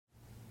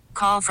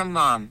call from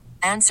mom.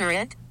 Answer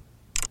it.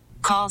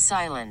 Call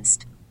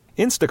silenced.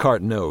 Instacart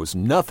knows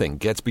nothing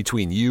gets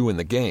between you and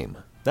the game.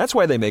 That's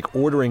why they make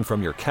ordering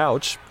from your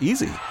couch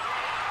easy.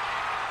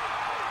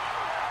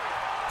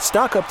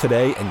 Stock up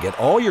today and get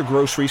all your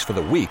groceries for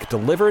the week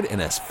delivered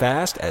in as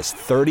fast as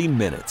 30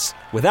 minutes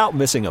without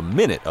missing a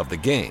minute of the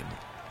game.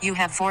 You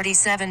have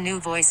 47 new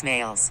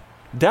voicemails.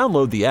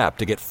 Download the app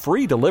to get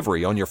free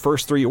delivery on your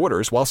first 3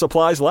 orders while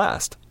supplies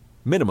last.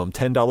 Minimum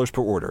 $10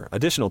 per order.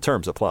 Additional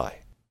terms apply.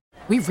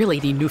 We really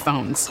need new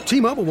phones.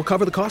 T-Mobile will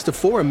cover the cost of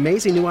 4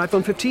 amazing new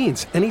iPhone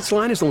 15s, and each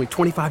line is only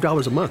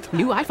 $25 a month.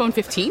 New iPhone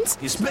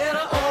 15s? It's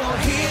better over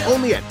here.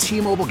 Only at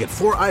T-Mobile, get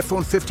 4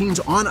 iPhone 15s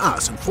on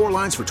us and 4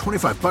 lines for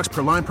 $25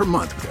 per line per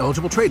month with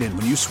eligible trade-in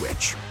when you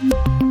switch.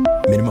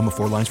 Minimum of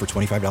 4 lines for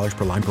 $25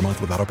 per line per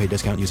month with autopay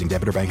discount using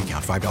debit or bank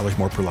account. $5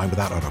 more per line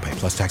without autopay,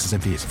 plus taxes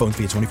and fees. Phone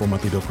fee at 24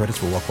 monthly bill credits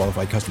for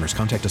well-qualified customers.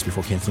 Contact us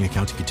before canceling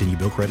account to continue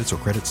bill credits or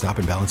credit stop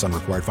and balance on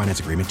required finance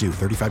agreement due.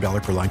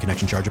 $35 per line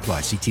connection charge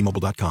applies. See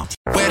T-Mobile.com.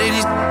 Where did he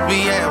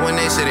be at when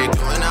they said they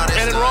doing all this?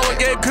 And enrolling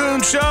Gabe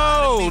Kuhn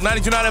Show,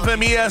 92.9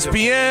 FM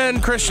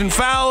ESPN. Christian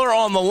Fowler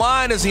on the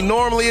line as he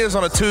normally is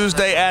on a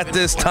Tuesday at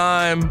this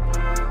time.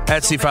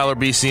 At C. Fowler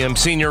BCM,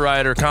 senior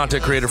writer,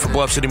 content creator for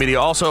Bluff City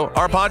Media. Also,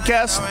 our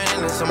podcast,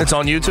 it's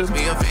on YouTube,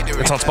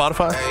 it's on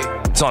Spotify,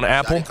 it's on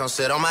Apple.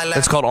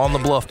 It's called On the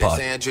Bluff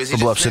Pod for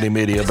Bluff City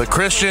Media. But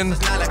Christian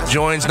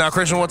joins now.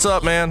 Christian, what's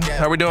up, man?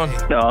 How we doing?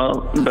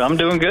 I'm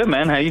doing good,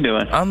 man. How you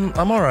doing?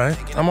 I'm all right.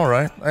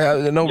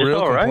 No just real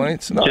all right?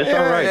 complaints. No, just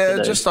all right.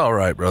 Yeah, just all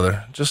right,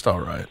 brother. Just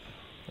all right.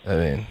 I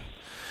mean,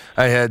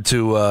 I had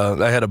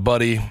a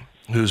buddy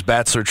whose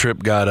bachelor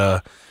trip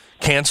got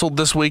canceled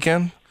this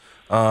weekend.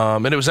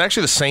 And it was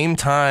actually the same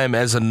time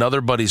as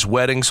another buddy's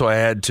wedding, so I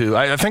had to –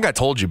 I think I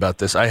told you about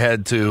this. I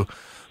had to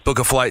book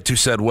a flight to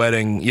said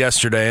wedding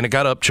yesterday, and it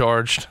got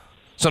upcharged.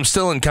 So I'm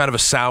still in kind of a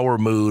sour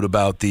mood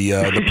about the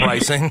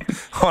pricing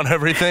on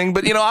everything.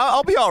 But,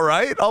 I'll be all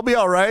right.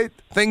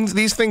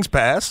 These things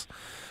pass.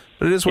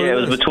 But it is what it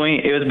is.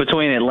 It was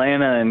between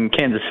Atlanta and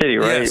Kansas City,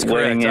 right? Yes,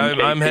 correct.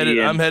 I'm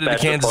headed to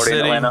Kansas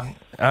City.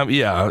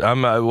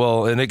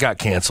 And it got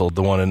canceled,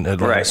 the one in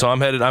Atlanta. Right. So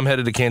I'm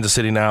headed to Kansas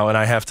City now, and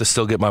I have to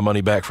still get my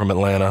money back from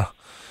Atlanta,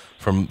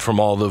 from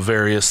all the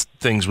various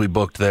things we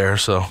booked there.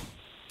 So,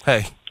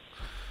 hey,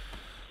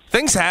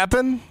 things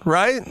happen,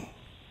 right?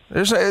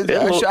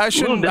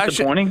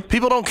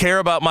 People don't care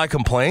about my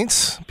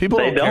complaints. People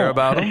don't care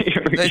about them.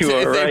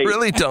 They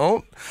really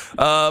don't.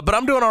 But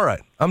I'm doing all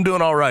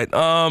right.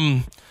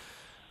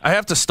 I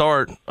have to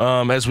start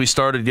as we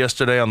started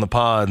yesterday on the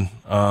pod.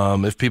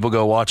 If people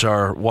go watch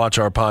our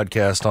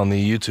podcast on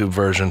the YouTube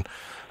version,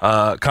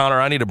 Connor,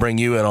 I need to bring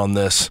you in on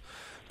this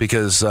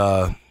because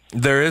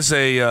there's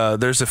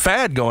a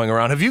fad going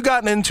around. Have you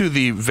gotten into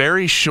the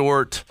very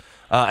short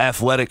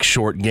athletic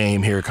short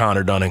game here,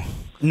 Connor Dunning?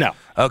 No.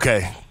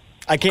 Okay.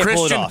 I can't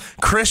pull it off.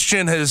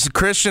 Christian has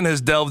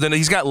delved into.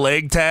 He's got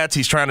leg tats.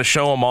 He's trying to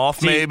show them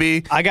off.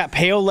 Maybe I got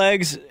pale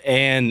legs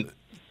and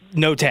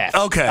no tats.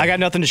 Okay, I got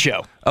nothing to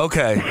show.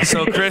 Okay,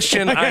 so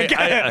Christian,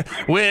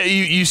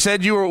 you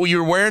said you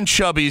were wearing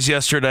chubbies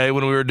yesterday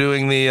when we were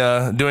doing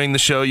the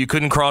show. You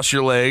couldn't cross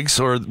your legs,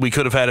 or we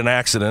could have had an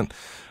accident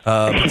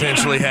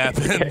potentially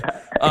happen.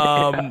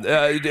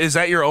 Is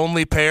that your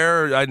only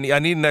pair? I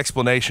need an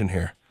explanation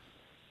here.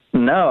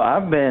 No,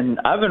 I've been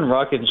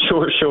rocking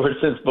short shorts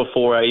since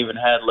before I even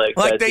had legs.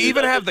 Like they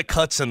even have the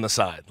cuts in the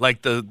side,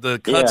 like the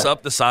cuts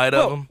up the side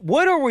of them.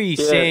 What are we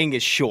saying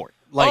is short?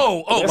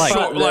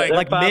 Short,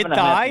 like mid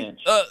thigh.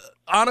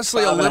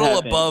 Honestly, a little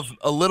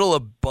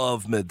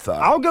above mid thigh.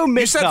 I'll go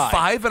mid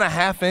thigh. You said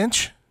 5.5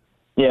 inch.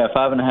 Yeah,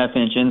 5.5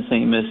 inch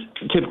inseam is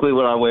typically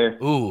what I wear.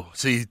 Ooh,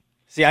 see,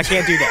 I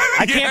can't do that.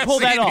 I can't pull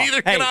that off.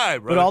 Neither can I,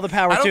 bro. But all the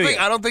power to you.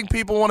 I don't think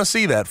people want to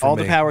see that from me. All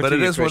the power to you, but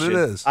it is Christian.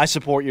 what it is. I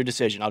support your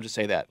decision. I'll just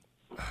say that.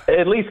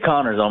 At least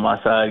Connor's on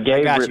my side.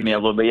 Gabe ripped me a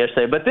little bit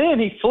yesterday, but then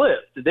he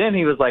flipped. Then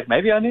he was like,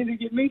 maybe I need to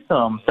get me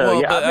some.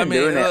 So, I've been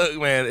doing it.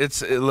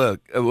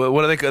 Look, man,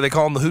 what do they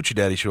call them? The Hoochie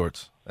Daddy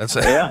shorts. That's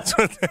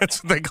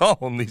what they call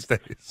them these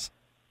days.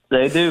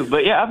 They do.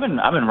 But, yeah, I've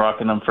been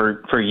rocking them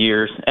for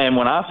years. And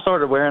when I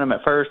started wearing them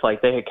at first,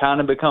 like, they had kind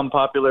of become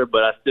popular,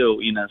 but I still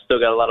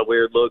got a lot of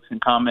weird looks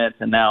and comments,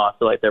 and now I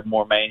feel like they're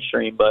more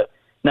mainstream. But,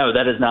 no,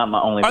 that is not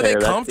my only pair. Are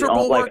they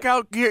comfortable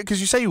workout gear? Because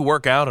you say you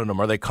work out in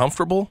them. Are they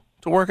comfortable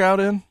to work out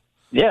in?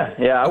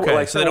 Yeah.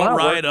 Okay, so they don't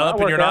ride up,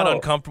 and you're not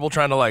uncomfortable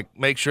trying to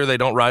make sure they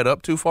don't ride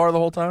up too far the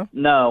whole time?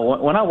 No,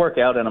 when I work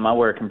out in them, I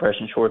wear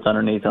compression shorts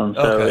underneath them.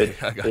 So okay,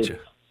 I got you.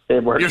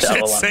 It works out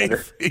a lot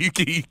safe. better.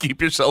 You keep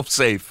yourself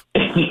safe.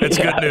 That's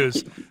good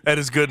news. That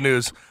is good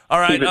news. All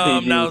right,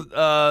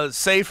 now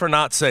safe or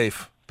not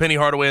safe? Penny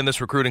Hardaway in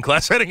this recruiting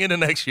class heading into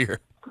next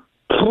year.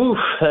 Oof,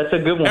 that's a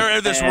good one.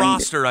 Or this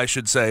roster, I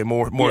should say,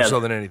 more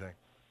so than anything.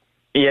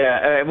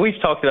 Yeah, we've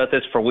talked about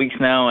this for weeks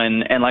now,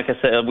 and like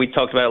I said, we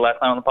talked about it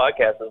last time on the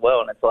podcast as well,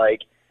 and it's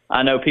like,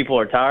 I know people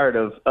are tired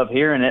of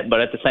hearing it,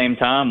 but at the same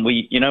time,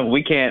 we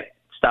can't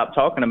stop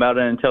talking about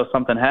it until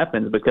something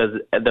happens, because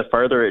the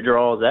further it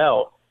draws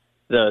out,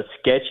 the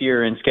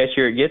sketchier and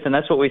sketchier it gets. And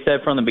that's what we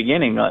said from the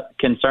beginning.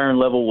 Concern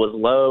level was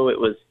low. It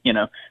was,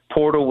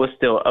 portal was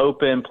still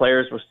open.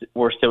 Players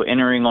were still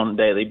entering on a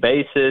daily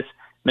basis.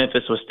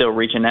 Memphis was still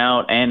reaching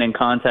out and in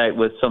contact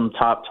with some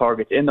top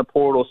targets in the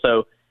portal.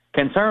 So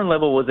concern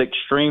level was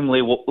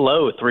extremely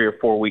low 3 or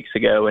 4 weeks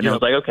ago. And It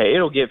was like, okay,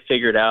 it'll get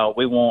figured out.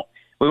 We won't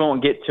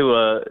get to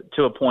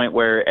a point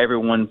where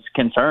everyone's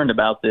concerned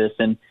about this.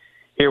 And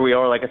here we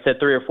are, like I said,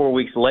 3 or 4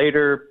 weeks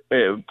later,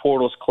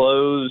 portal's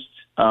closed.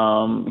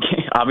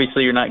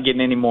 Obviously, you're not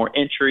getting any more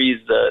entries.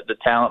 The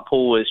talent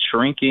pool is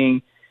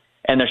shrinking,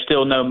 and there's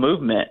still no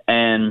movement.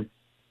 And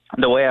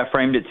the way I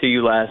framed it to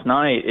you last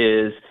night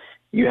is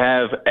you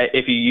have,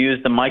 if you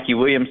use the Mikey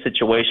Williams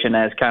situation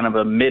as kind of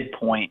a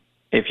midpoint,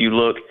 if you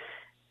look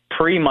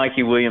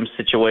pre-Mikey Williams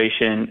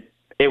situation,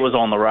 it was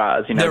on the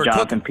rise.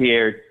 Jonathan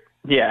Pierre.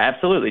 Yeah,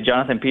 absolutely.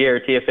 Jonathan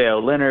Pierre,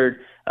 TFL Leonard,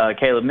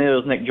 Caleb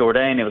Mills, Nick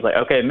Jourdain. It was like,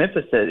 okay,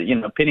 Memphis said,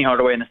 Penny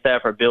Hardaway and the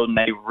staff are building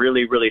a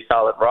really, really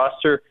solid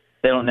roster.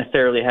 They don't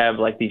necessarily have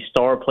like these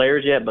star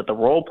players yet, but the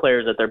role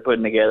players that they're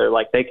putting together,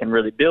 like they can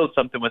really build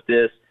something with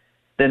this.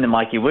 Then the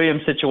Mikey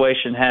Williams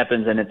situation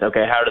happens, and it's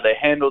okay. How do they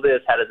handle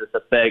this? How does this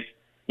affect,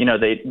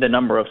 the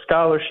number of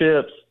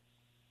scholarships?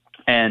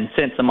 And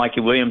since the Mikey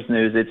Williams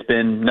news, it's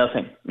been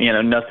nothing.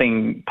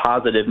 Nothing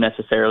positive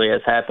necessarily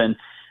has happened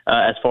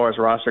as far as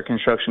roster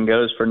construction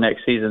goes for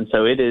next season.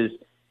 So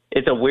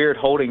it's a weird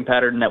holding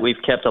pattern that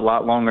we've kept a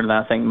lot longer than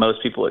I think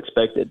most people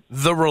expected.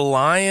 The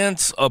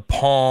reliance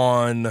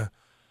upon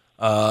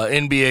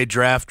NBA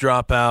draft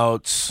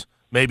dropouts,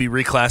 maybe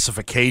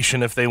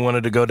reclassification if they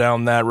wanted to go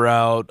down that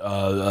route,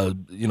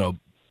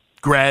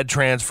 grad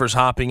transfers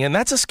hopping in.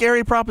 That's a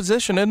scary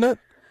proposition, isn't it?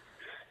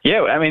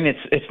 Yeah, I mean,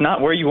 it's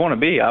not where you want to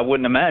be, I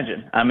wouldn't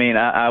imagine. I mean,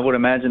 I would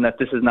imagine that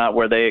this is not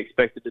where they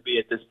expected to be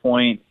at this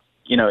point,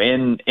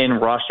 in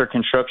roster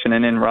construction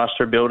and in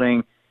roster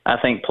building. I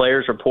think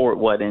players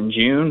report, in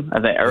June? I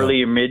think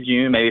early or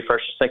mid-June, maybe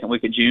first or second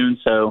week of June.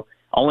 So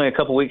only a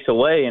couple weeks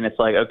away, and it's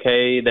like,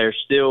 okay, there's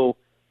still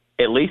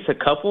at least a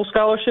couple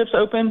scholarships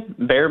open,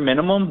 bare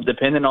minimum,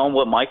 depending on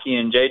what Mikey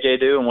and JJ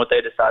do and what they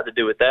decide to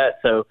do with that.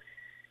 So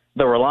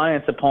the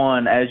reliance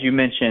upon, as you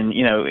mentioned,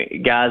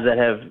 guys that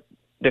have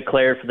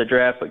declared for the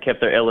draft but kept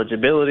their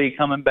eligibility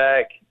coming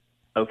back,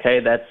 okay,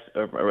 that's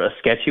a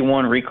sketchy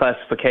one.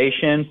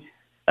 Reclassification,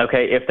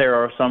 okay, if there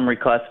are some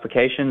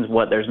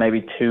reclassifications, there's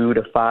maybe 2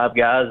 to 5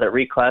 guys that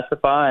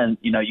reclassify, and,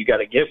 you got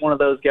to get one of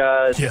those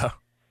guys. Yeah.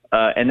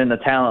 And then the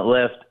talent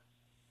left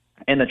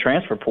in the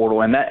transfer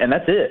portal, and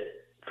that's it.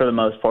 For the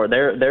most part,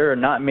 there are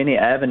not many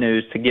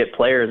avenues to get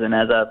players, and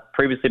as I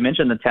previously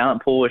mentioned, the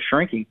talent pool is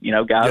shrinking.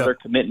 Guys are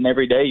committing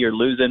every day. You're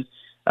losing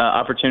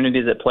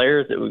opportunities at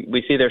players.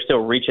 We see they're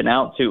still reaching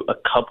out to a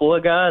couple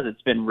of guys.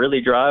 It's been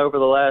really dry over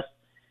the last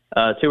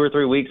 2 or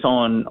 3 weeks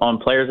on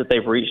players that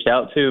they've reached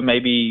out to,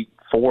 maybe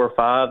 4 or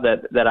 5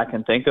 that I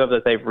can think of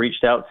that they've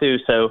reached out to.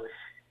 So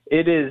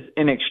it is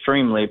an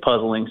extremely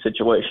puzzling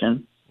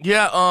situation.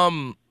 Yeah.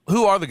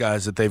 Who are the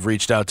guys that they've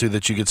reached out to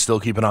that you could still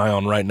keep an eye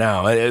on right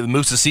now?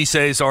 Musa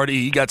Cisse's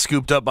he got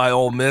scooped up by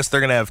Ole Miss. They're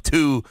going to have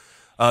 2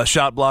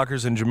 shot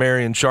blockers in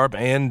Jamarian Sharp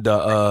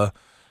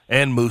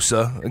and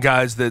Musa,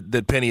 guys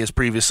that Penny has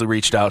previously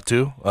reached out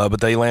to, but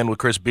they land with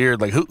Chris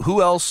Beard. Like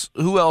who else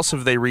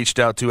have they reached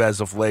out to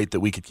as of late that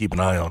we could keep an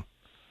eye on?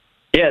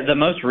 Yeah, the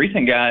most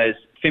recent guy is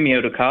Femi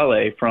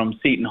Odukale from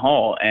Seton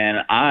Hall, and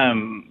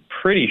I'm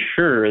pretty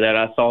sure that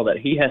I saw that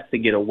he has to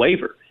get a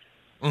waiver.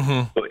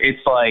 Mm-hmm. So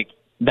it's like,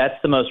 that's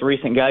the most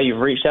recent guy you've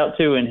reached out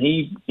to, and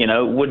he,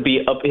 would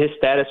be up. His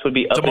status would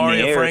be up in the air.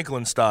 Demario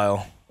Franklin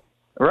style.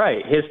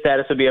 Right. His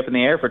status would be up in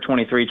the air for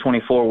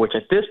 23-24, which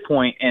at this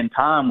point in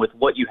time with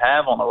what you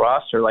have on the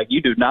roster, like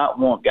you do not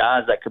want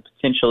guys that could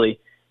potentially,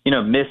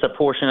 miss a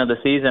portion of the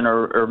season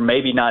or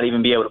maybe not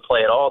even be able to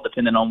play at all,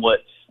 depending on what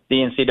the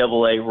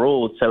NCAA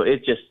ruled. So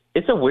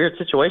it's a weird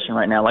situation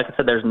right now. Like I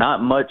said, there's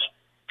not much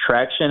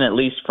traction, at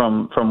least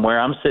from where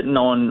I'm sitting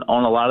on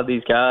a lot of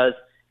these guys.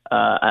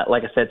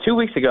 Like I said, 2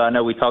 weeks ago, I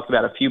know we talked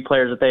about a few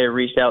players that they have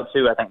reached out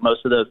to. I think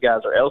most of those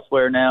guys are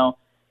elsewhere now.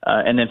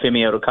 And then Femi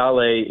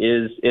Odukale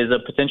is a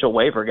potential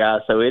waiver guy.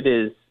 So it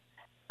is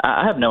 –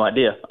 I have no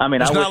idea. I mean,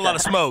 there's not a lot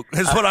of smoke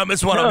is what I'm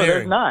hearing.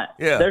 There's not.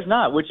 Yeah. There's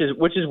not, which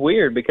is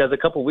weird because a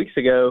couple weeks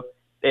ago,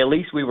 at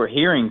least we were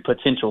hearing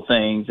potential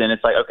things. And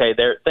it's like, okay,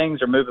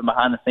 things are moving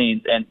behind the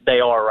scenes, and they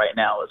are right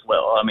now as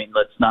well. I mean,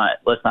 let's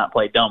not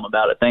play dumb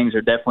about it. Things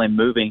are definitely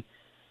moving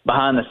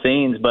behind the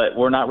scenes, but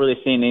we're not really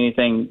seeing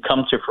anything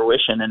come to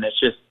fruition, and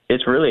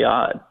it's really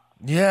odd.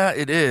 Yeah,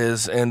 it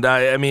is. And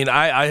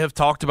I have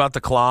talked about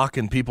the clock,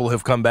 and people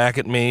have come back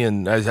at me,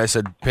 and as I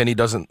said, Penny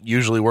doesn't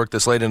usually work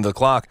this late into the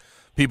clock.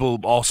 People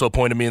also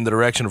pointed me in the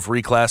direction of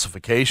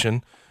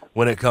reclassification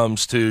when it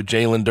comes to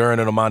Jalen Duren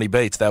and Amani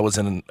Bates. That was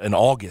in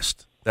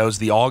August. That was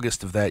the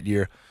August of that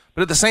year.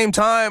 But at the same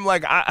time,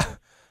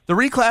 the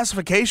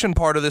reclassification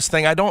part of this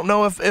thing, I don't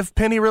know if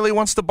Penny really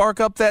wants to bark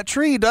up that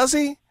tree, does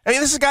he? I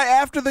mean, this is a guy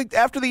after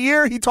the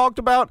year he talked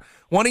about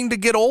wanting to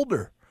get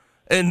older,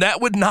 and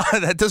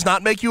that does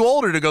not make you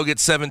older to go get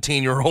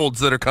 17-year-olds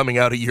that are coming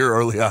out a year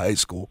early out of high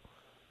school.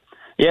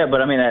 Yeah,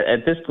 but I mean,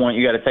 at this point,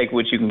 you got to take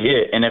what you can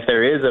get. And if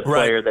there is a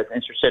player that's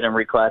interested in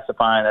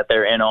reclassifying that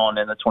they're in on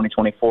in the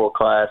 2024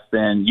 class,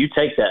 then you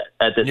take that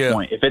at this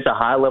point. If it's a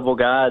high-level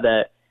guy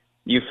that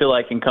you feel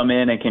like can come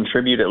in and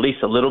contribute at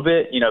least a little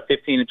bit,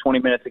 15 to 20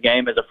 minutes a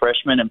game as a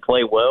freshman and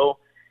play well,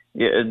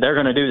 they're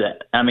going to do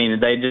that. I mean,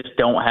 they just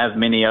don't have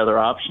many other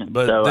options.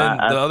 But so then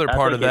the other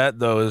part of that,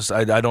 though, is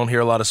I don't hear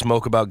a lot of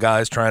smoke about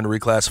guys trying to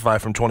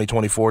reclassify from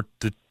 2024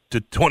 to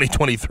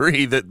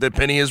 2023 that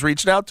Penny has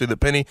reached out to, that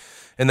Penny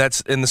and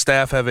the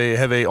staff have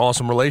a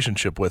awesome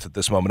relationship with at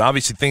this moment.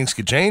 Obviously, things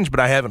could change, but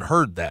I haven't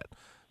heard that.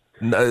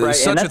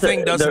 Such a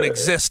thing doesn't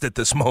exist at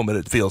this moment,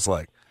 it feels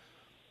like.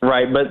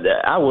 Right, but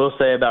I will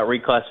say about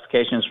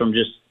reclassifications from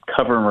just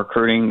covering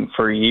recruiting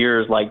for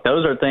years, like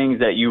those are things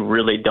that you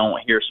really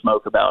don't hear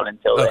smoke about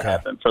until they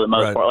happen for the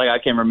most part. Like I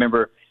can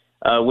remember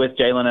with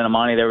Jalen and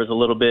Amani, there was a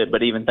little bit,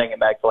 but even thinking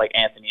back to like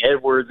Anthony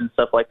Edwards and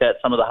stuff like that,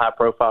 some of the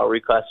high-profile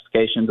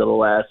reclassifications of the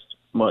last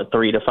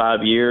 3 to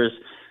 5 years,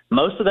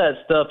 most of that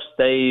stuff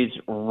stays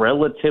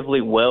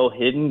relatively well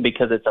hidden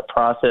because it's a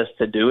process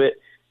to do it,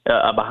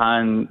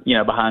 behind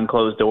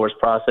closed doors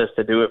process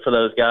to do it for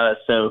those guys.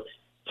 So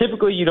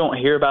typically you don't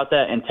hear about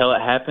that until it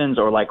happens,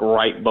 or like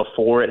right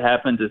before it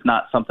happens. It's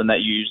not something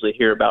that you usually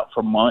hear about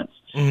for months.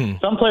 Mm-hmm.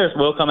 Some players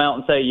will come out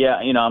and say,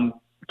 I'm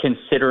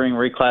considering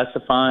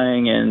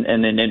reclassifying,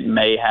 and then it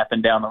may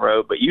happen down the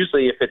road. But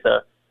usually if it's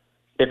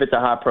a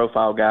high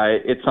profile guy,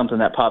 it's something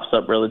that pops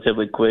up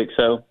relatively quick.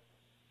 So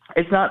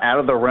it's not out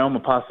of the realm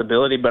of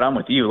possibility, but I'm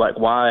with you. Like,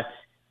 why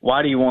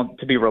do you want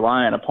to be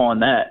reliant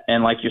upon that?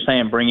 And like you're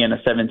saying, bring in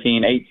a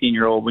 17,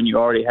 18-year-old when you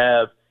already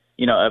have,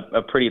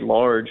 a pretty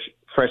large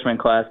freshman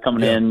class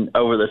coming in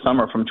over the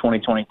summer from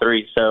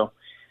 2023. So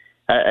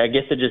I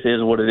guess it just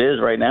is what it is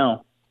right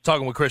now.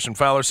 Talking with Christian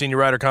Fowler, senior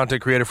writer,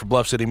 content creator for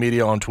Bluff City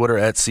Media on Twitter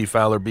at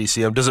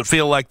CFowlerBCM. Does it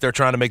feel like they're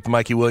trying to make the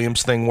Mikey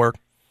Williams thing work?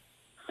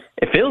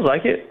 It feels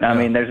like it. I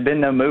mean, there's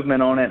been no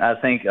movement on it. I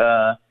think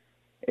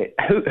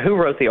who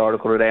wrote the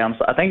article today?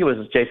 I think it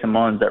was Jason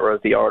Munns that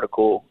wrote the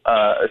article,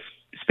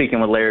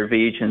 speaking with Larry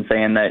Veach and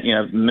saying that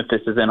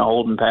Memphis is in a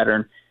holding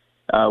pattern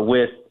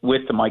with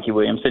the Mikey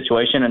Williams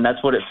situation, and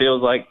that's what it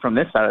feels like from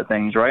this side of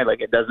things, right?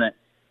 Like it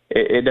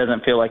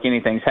doesn't feel like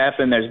anything's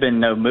happened. There's been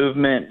no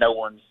movement. No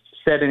one's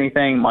said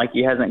anything.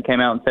 Mikey hasn't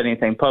came out and said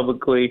anything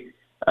publicly.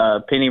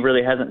 Penny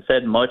really hasn't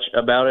said much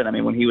about it. I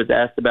mean, when he was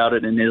asked about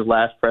it in his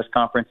last press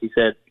conference, he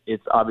said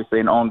it's obviously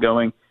an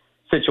ongoing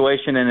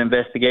situation and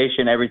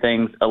investigation.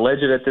 Everything's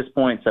alleged at this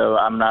point, so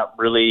I'm not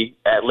really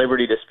at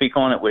liberty to speak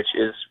on it, which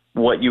is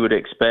what you would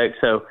expect.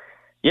 So,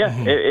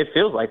 it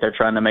feels like they're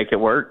trying to make it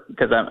work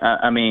because,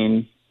 I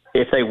mean,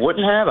 if they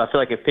wouldn't have, I feel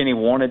like if Penny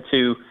wanted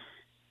to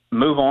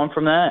move on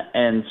from that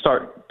and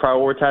start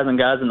prioritizing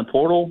guys in the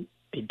portal,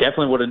 he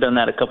definitely would have done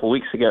that a couple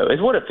weeks ago,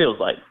 is what it feels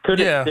like. Could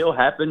it still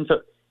happen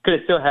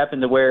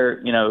to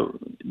where,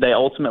 they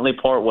ultimately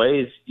part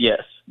ways?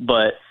 Yes.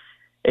 But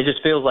it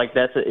just feels like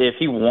if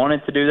he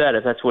wanted to do that,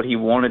 if that's what he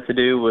wanted to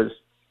do was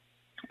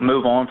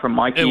move on from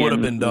Mikey, it would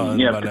have been done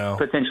by now.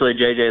 Potentially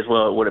JJ as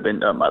well, it would have been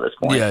done by this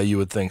point. Yeah, you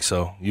would think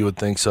so.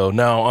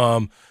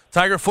 Now,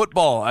 Tiger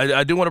football,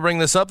 I do want to bring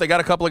this up. They got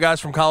a couple of guys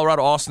from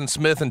Colorado, Austin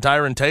Smith and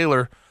Tyron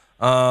Taylor.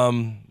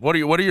 What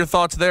are your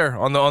thoughts there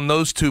on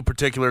those two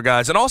particular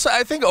guys? And also,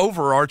 I think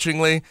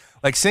overarchingly,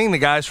 like seeing the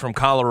guys from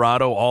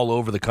Colorado all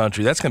over the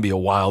country, that's going to be a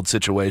wild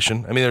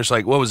situation. I mean, there's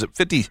like, what was it,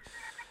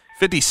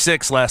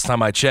 56 last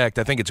time I checked.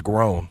 I think it's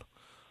grown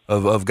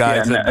of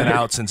guys that have been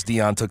out since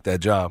Deion took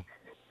that job.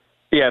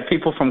 Yeah,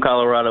 people from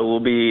Colorado will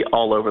be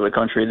all over the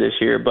country this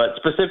year, but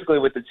specifically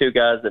with the two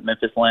guys that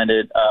Memphis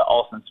landed,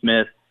 Austin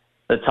Smith,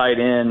 the tight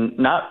end,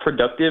 not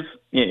productive,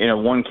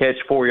 one catch,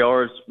 4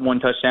 yards, 1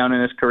 touchdown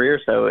in his career.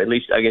 So at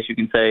least I guess you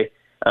can say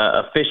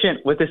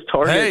efficient with his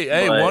target.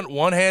 Hey,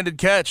 one-handed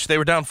catch. They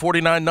were down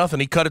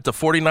 49-0. He cut it to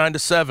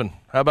 49-7.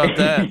 How about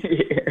that?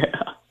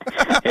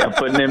 Yeah,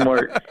 putting in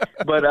work.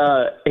 But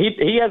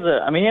he has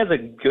a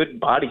good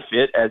body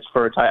fit as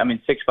for a tight. I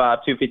mean, 6'5",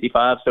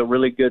 255, so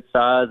really good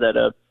size at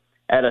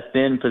a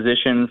thin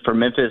position for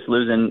Memphis,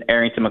 losing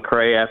Arrington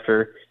McCray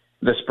after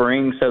the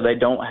spring, so they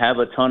don't have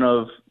a ton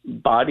of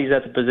bodies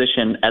at the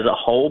position as a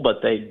whole,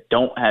 but they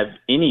don't have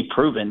any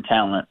proven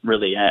talent,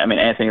 really. I mean,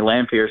 Anthony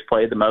Lampier's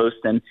played the most,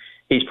 and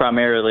he's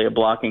primarily a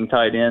blocking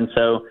tight end,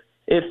 so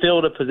it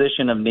filled a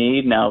position of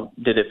need. Now,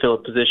 did it fill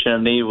a position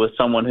of need with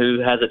someone who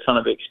has a ton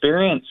of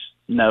experience?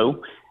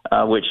 No,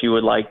 which you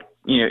would like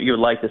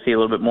to see a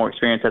little bit more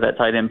experience at that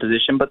tight end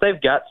position, but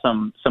they've got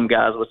some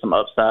guys with some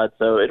upside,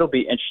 so it'll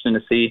be interesting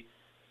to see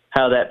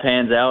how that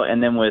pans out.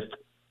 And then with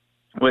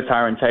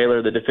Tyron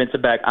Taylor, the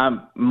defensive back,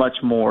 I'm much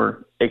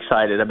more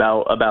excited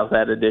about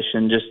that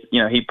addition. Just,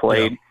 he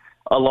played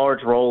a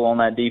large role on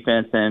that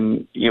defense,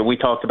 and we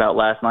talked about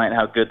last night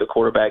how good the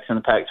quarterbacks in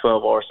the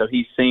Pac-12 are. So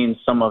he's seen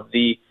some of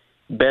the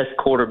best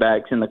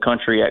quarterbacks in the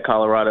country at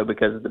Colorado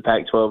because the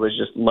Pac-12 is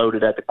just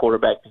loaded at the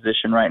quarterback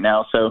position right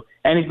now. So,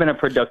 and he's been a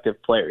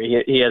productive player.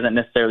 He hasn't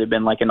necessarily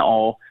been like an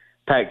all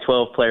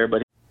Pac-12 player,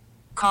 but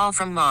call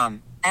from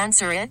mom.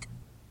 Answer it.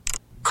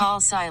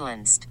 Call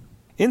silenced.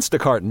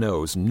 Instacart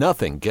knows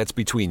nothing gets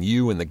between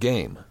you and the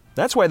game.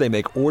 That's why they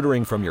make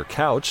ordering from your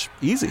couch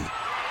easy.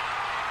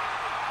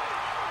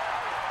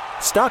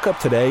 Stock up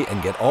today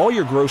and get all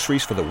your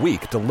groceries for the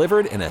week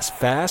delivered in as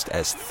fast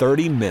as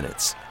 30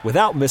 minutes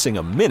without missing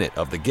a minute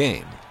of the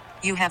game.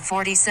 You have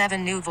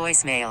 47 new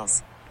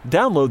voicemails.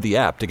 Download the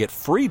app to get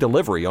free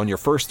delivery on your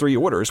first 3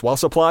 orders while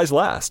supplies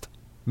last.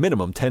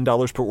 Minimum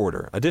 $10 per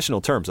order.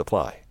 Additional terms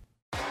apply.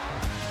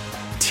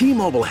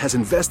 T-Mobile has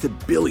invested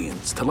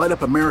billions to light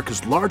up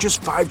America's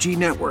largest 5G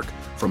network,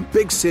 from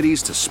big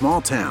cities to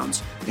small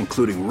towns,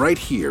 including right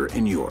here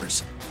in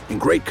yours.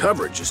 And great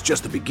coverage is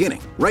just the beginning.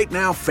 Right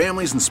now,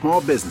 families and small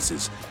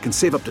businesses can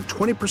save up to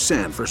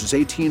 20% versus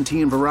AT&T and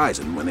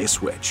Verizon when they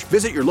switch.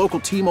 Visit your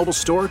local T-Mobile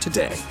store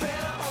today.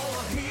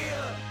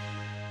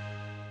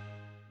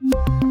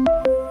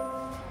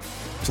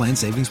 Plan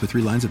savings with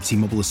 3 lines of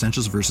T-Mobile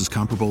Essentials versus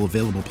comparable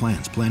available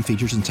plans. Plan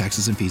features and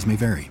taxes and fees may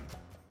vary.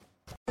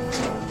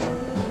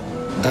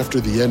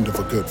 After the end of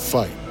a good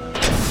fight,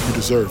 you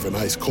deserve an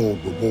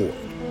ice-cold reward.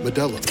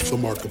 Modelo is the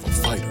mark of a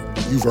fighter.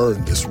 You've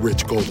earned this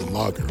rich golden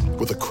lager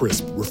with a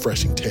crisp,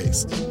 refreshing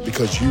taste.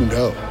 Because you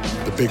know,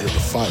 the bigger the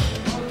fight,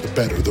 the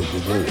better the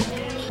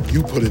reward.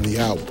 You put in the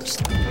hours,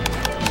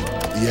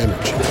 the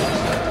energy,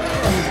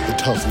 the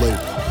tough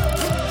labor.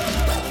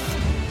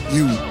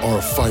 You are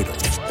a fighter,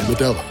 and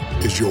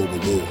Modelo is your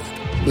reward.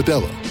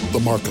 Modelo, the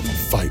mark of a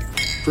fighter.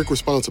 Drink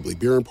responsibly.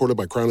 Beer imported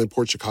by Crown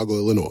Imports, Chicago,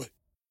 Illinois.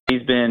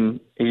 He's been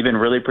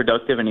really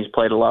productive, and he's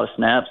played a lot of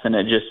snaps, and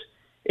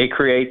it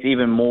creates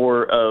even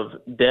more of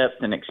depth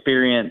and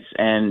experience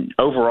and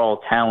overall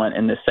talent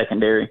in this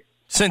secondary.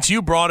 Since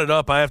you brought it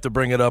up, I have to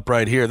bring it up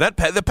right here.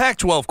 The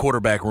Pac-12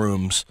 quarterback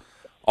rooms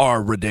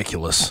are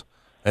ridiculous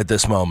at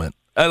this moment.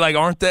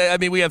 Aren't they? I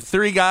mean, we have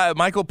 3 guys: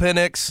 Michael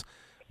Penix,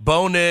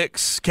 Bo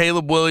Nix,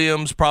 Caleb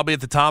Williams, probably at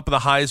the top of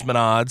the Heisman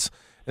odds,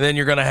 and then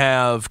you're going to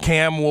have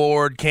Cam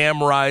Ward,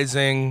 Cam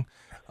Rising,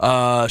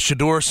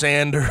 Shedeur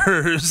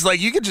Sanders.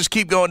 You could just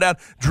keep going down.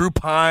 Drew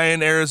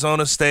Pine,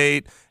 Arizona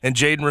State, and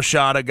Jaden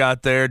Rashada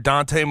got there.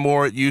 Dante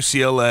Moore at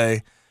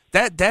UCLA.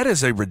 That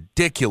is a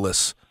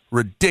ridiculous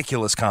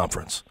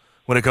conference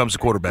when it comes to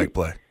quarterback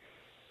play.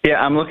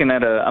 Yeah, I'm looking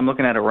at a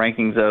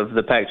rankings of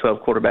the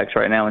Pac-12 quarterbacks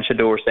right now, and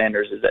Shedeur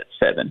Sanders is at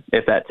 7.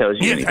 If that tells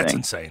you anything. That's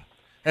insane.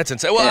 That's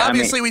insane. Well,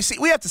 obviously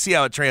we have to see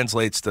how it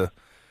translates to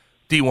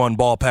D1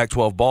 ball,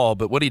 Pac-12 ball.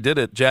 But what he did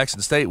at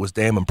Jackson State was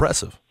damn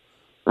impressive.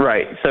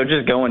 Right. So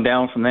just going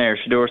down from there,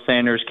 Shedeur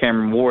Sanders,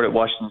 Cameron Ward at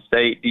Washington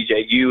State,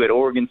 DJU at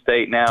Oregon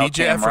State now. I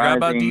forgot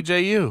about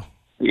DJU.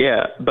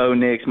 Yeah, Bo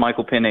Nix,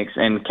 Michael Penix,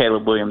 and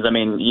Caleb Williams. I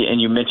mean,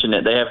 and you mentioned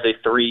it. They have the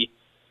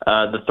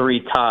three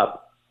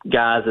top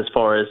guys as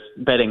far as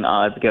betting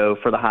odds go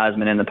for the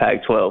Heisman in the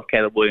Pac-12: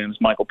 Caleb Williams,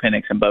 Michael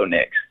Penix, and Bo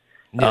Nix.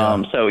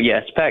 Yeah. So,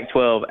 yes,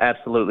 Pac-12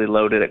 absolutely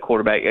loaded at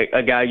quarterback.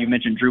 A guy you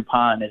mentioned, Drew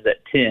Pine, is at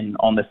 10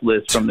 on this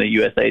list from the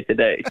USA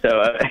Today.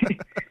 So,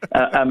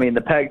 I mean, the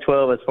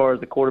Pac-12, as far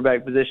as the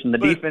quarterback position, the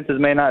defenses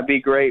may not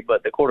be great,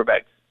 but the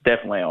quarterbacks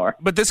definitely are.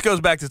 But this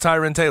goes back to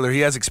Tyron Taylor.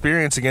 He has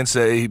experience against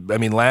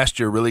last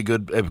year, really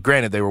good.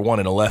 Granted, they were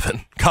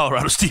 1-11.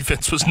 Colorado's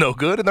defense was no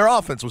good, and their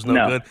offense was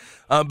no good.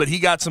 But he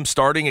got some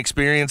starting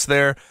experience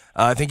there.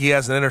 I think he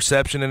has an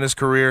interception in his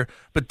career.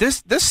 But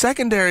this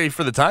secondary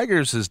for the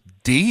Tigers is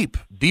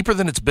deeper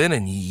than it's been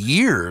in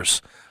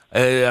years,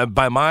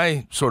 by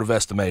my sort of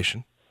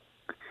estimation.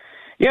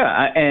 Yeah,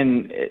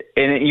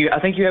 I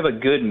think you have a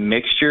good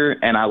mixture,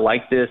 and I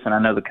like this, and I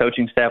know the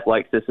coaching staff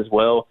likes this as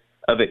well,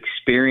 of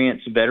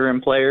experienced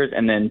veteran players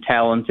and then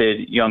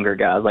talented younger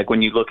guys. Like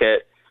when you look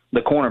at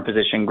the corner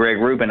position, Greg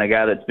Rubin, a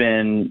guy that's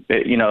been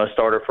a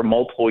starter for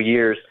multiple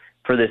years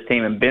for this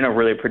team and been a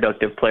really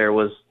productive player,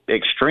 was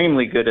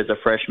extremely good as a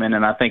freshman.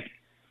 And I think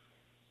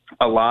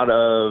a lot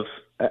of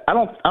I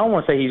don't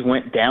want to say he's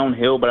went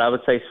downhill, but I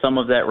would say some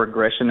of that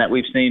regression that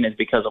we've seen is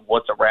because of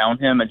what's around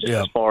him, and just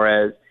as far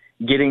as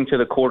getting to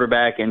the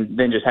quarterback and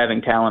then just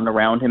having talent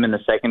around him in the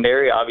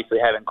secondary. Obviously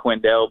having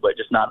Quindell, but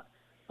just not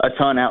a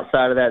ton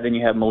outside of that. Then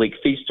you have Malik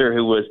Feaster,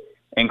 who was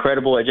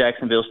incredible at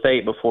Jacksonville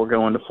State before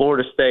going to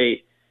Florida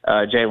State.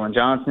 Jalen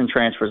Johnson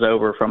transfers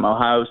over from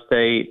Ohio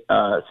State.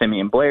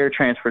 Simeon Blair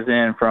transfers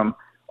in from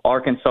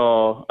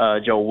Arkansas.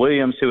 Joel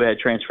Williams, who had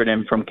transferred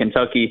in from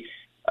Kentucky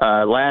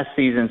last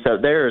season. So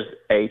there's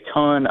a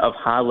ton of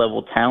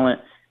high-level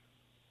talent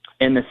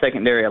in the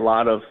secondary. A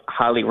lot of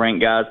highly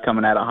ranked guys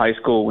coming out of high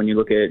school. When you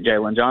look at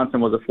Jalen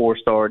Johnson was a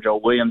 4-star. Joel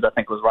Williams, I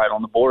think, was right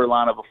on the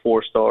borderline of a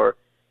 4-star.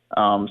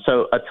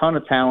 So a ton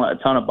of talent,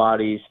 a ton of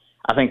bodies.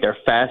 I think they're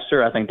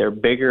faster. I think they're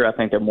bigger. I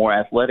think they're more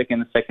athletic in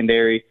the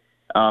secondary.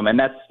 And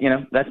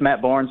that's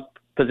Matt Barnes'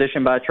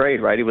 position by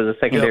trade, right? He was a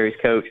secondaries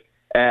coach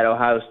at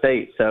Ohio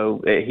State.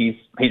 So he's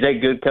a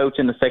good coach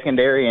in the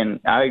secondary,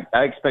 and I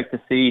expect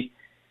to see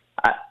 –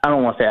 I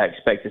don't want to say I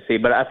expect to see,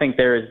 but I think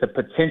there is the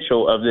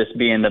potential of this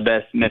being the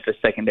best Memphis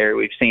secondary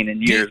we've seen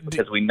in years,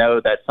 because we know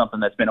that's something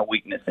that's been a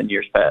weakness in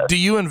years past. Do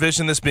you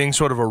envision this being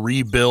sort of a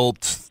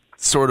rebuilt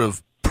sort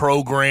of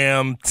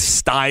program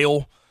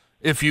style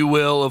if you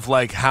will, of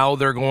like how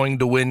they're going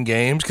to win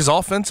games. Because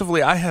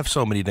offensively, I have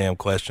so many damn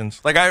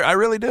questions. Like I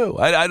really do.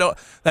 I don't.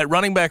 That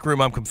running back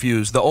room, I'm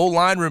confused. The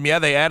O-line room, yeah,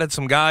 they added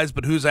some guys,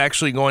 but who's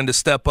actually going to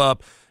step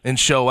up and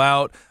show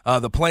out?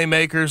 The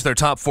playmakers, their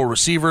top 4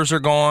 receivers are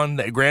gone.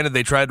 Granted,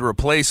 they tried to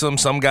replace them.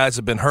 Some guys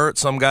have been hurt.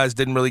 Some guys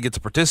didn't really get to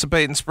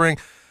participate in spring.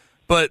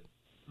 But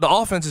the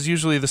offense is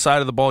usually the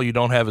side of the ball you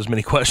don't have as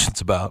many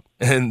questions about.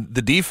 And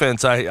the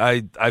defense,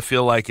 I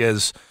feel like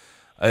it's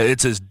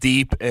as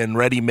deep and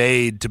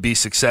ready-made to be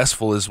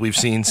successful as we've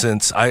seen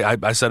since,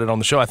 I said it on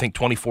the show, I think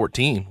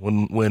 2014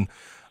 when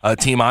a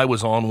team I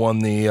was on won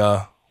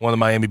the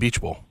Miami Beach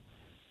Bowl.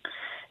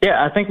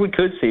 Yeah, I think we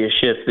could see a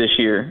shift this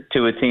year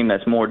to a team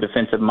that's more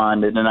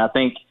defensive-minded, and I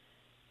think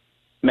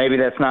maybe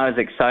that's not as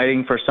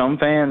exciting for some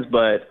fans,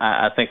 but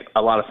I think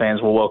a lot of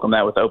fans will welcome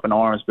that with open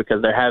arms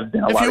because there have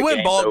been a lot of games. If you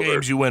win ball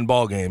games, you win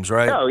ball games,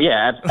 right? Oh,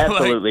 yeah,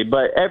 absolutely.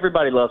 But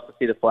everybody loves to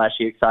see the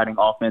flashy, exciting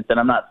offense, and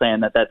I'm not saying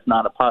that that's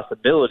not a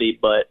possibility,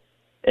 but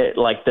it's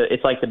like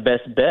the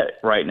best bet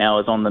right now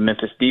is on the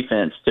Memphis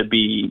defense to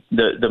be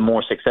the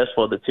more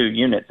successful of the two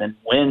units. And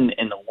when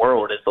in the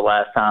world is the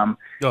last time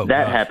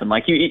happened?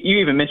 Like you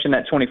even mentioned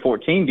that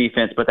 2014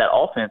 defense, but that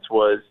offense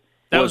was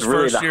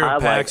really the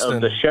highlight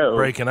of the show.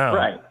 Breaking out.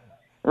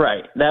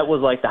 Right. That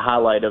was like the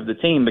highlight of the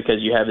team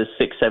because you have this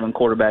 6'7"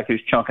 quarterback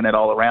who's chunking it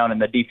all around,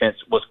 and the defense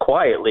was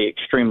quietly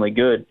extremely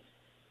good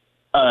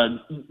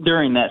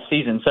during that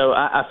season. So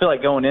I feel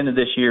like going into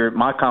this year,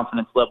 my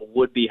confidence level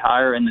would be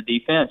higher in the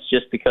defense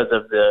just because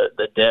of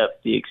the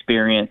depth, the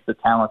experience, the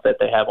talent that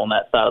they have on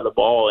that side of the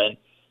ball. And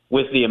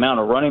with the amount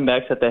of running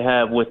backs that they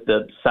have, with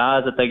the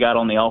size that they got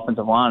on the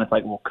offensive line, it's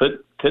like, well, could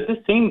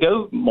this team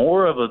go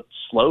more of a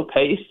slow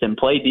pace and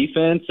play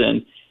defense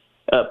and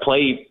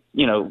play,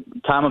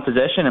 time of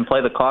possession and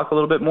play the clock a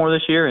little bit more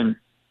this year? And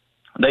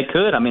they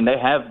could. I mean, they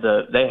have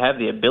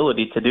the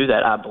ability to do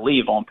that, I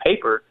believe, on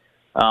paper.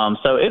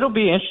 So it'll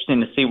be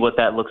interesting to see what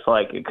that looks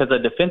like because a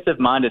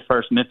defensive-minded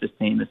first Memphis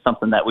team is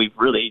something that we've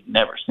really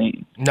never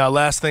seen. Now,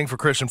 last thing for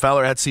Christian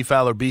Fowler, at C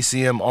Fowler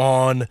BCM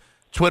on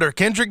Twitter.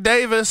 Kendrick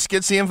Davis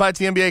gets the invite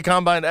to the NBA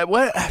Combine.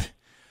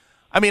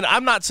 I mean,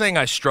 I'm not saying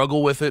I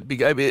struggle with it.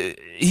 Because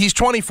he's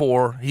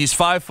 24. He's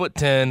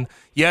 5'10".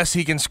 Yes,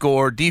 he can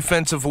score.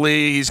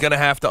 Defensively, he's going to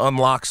have to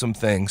unlock some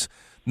things.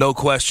 No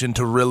question,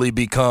 to really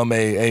become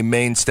a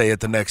mainstay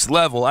at the next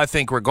level. I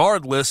think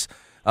regardless –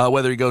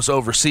 whether he goes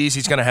overseas,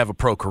 he's going to have a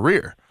pro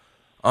career.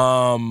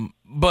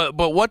 But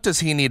what does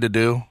he need to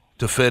do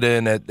to fit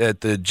in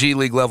at the G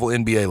League level,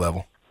 NBA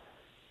level?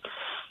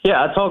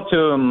 Yeah, I talked to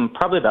him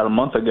probably about a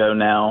month ago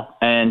now,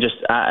 and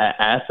I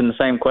asked him the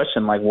same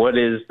question, like, what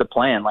is the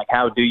plan? Like,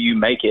 how do you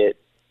make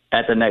it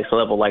at the next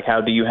level? Like,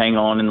 how do you hang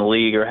on in the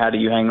league, or how do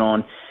you hang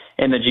on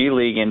in the G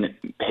League? And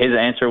his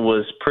answer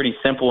was pretty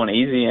simple and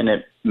easy, and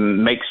it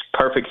makes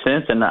perfect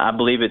sense, and I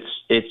believe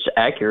it's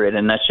accurate,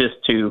 and that's just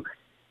to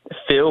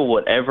fill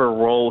whatever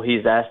role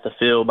he's asked to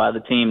fill by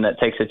the team that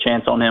takes a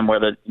chance on him,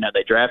 whether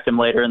they draft him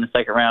later in the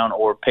second round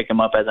or pick him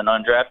up as an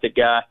undrafted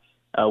guy,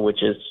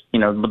 which is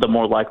the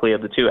more likely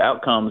of the two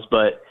outcomes.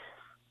 But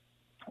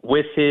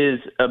with his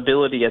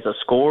ability as a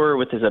scorer,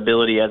 with his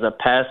ability as a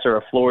passer,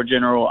 a floor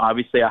general,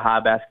 obviously a high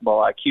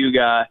basketball IQ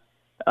guy,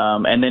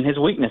 and then his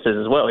weaknesses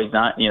as well. He's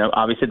not,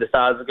 obviously the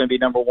size is going to be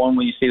number one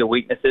when you see the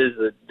weaknesses.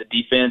 The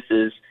defense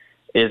is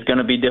going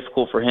to be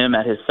difficult for him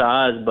at his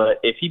size, but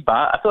I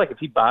feel like if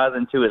he buys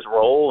into his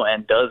role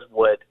and does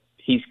what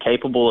he's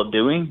capable of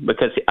doing,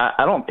 because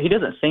he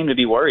doesn't seem to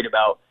be worried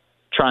about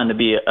trying to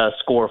be a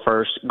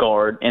score-first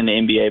guard in the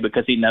NBA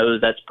because he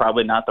knows that's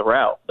probably not the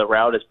route. The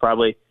route is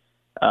probably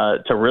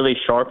to really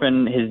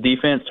sharpen his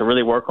defense, to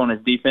really work on his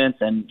defense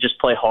and just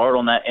play hard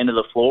on that end of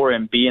the floor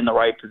and be in the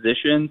right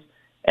positions,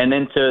 and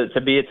then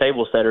to be a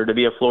table setter, to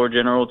be a floor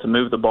general, to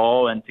move the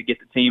ball and to get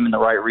the team in the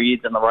right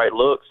reads and the right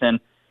looks. And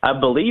I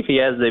believe he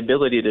has the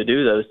ability to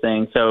do those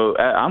things. So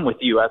I'm with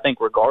you. I think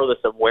regardless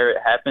of where it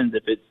happens,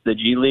 if it's the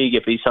G League,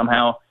 if he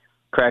somehow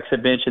cracks a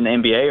bench in the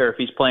NBA, or if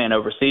he's playing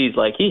overseas,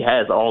 like, he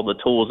has all the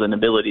tools and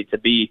ability to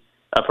be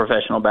a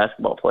professional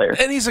basketball player.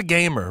 And he's a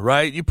gamer,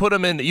 right? You put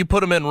him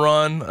in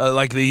run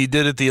like he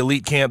did at the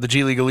elite camp, the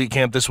G League elite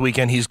camp this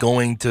weekend. He's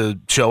going to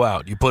show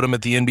out. You put him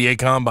at the NBA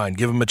Combine,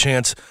 give him a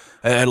chance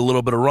at a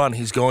little bit of run.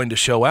 He's going to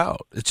show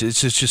out. It's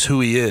just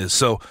who he is.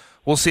 So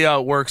we'll see how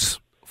it works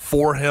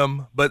for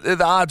him, but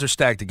the odds are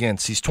stacked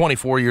against. He's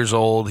 24 years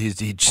old.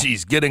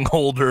 He's getting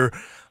older.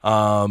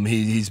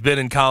 He's been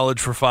in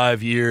college for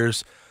 5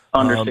 years.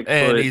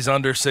 And he's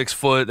under 6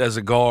 foot as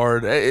a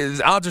guard.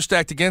 His odds are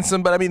stacked against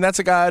him, but I mean, that's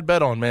a guy I'd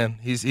bet on, man.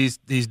 He's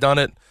done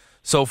it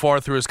so far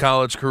through his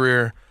college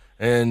career,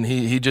 and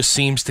he just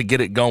seems to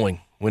get it going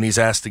when he's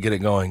asked to get it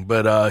going.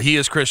 But he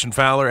is Christian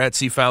Fowler, at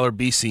C Fowler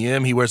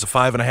BCM. He wears a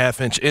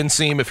 5.5-inch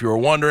inseam, if you were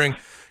wondering.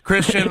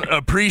 Christian,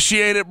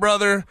 appreciate it,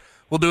 brother.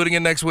 We'll do it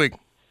again next week.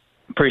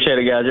 Appreciate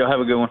it, guys. Y'all have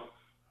a good one.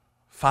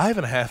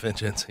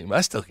 5.5-inch inseam.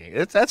 I still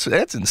can't.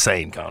 That's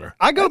insane, Connor.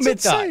 I go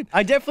mid-thigh.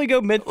 I definitely go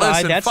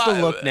mid-thigh. That's the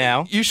look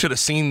now. You should have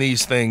seen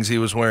these things he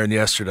was wearing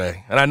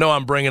yesterday. And I know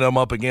I'm bringing them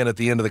up again at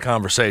the end of the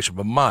conversation,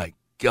 but my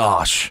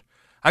gosh.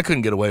 I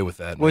couldn't get away with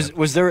that.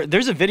 Was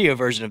there's a video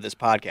version of this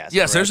podcast? Yes,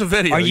 correct? there's a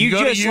video. Are you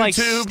just like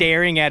YouTube,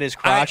 staring at his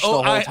crotch the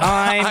whole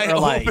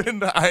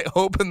time? I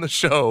opened the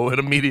show and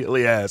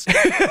immediately asked,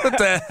 what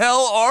the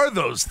hell are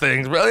those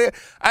things? Really?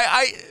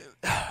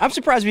 I'm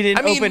surprised we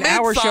didn't open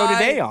our show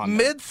today on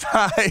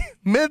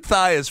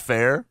mid-thigh is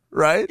fair,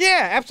 right?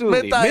 Yeah,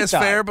 absolutely. Mid-thigh is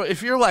fair, but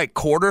if you're like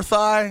quarter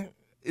thigh,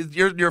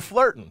 you're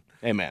flirting.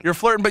 Hey, man. You're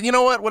flirting, but you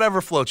know what? Whatever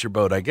floats your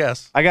boat, I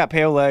guess. I got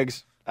pale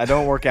legs. I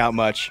don't work out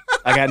much.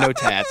 I got no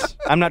tats.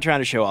 I'm not trying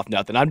to show off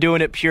nothing. I'm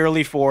doing it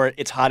purely for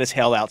it's hot as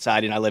hell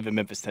outside, and I live in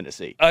Memphis,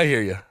 Tennessee. I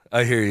hear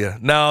you.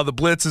 Now, the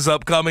Blitz is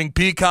upcoming.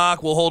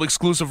 Peacock will hold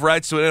exclusive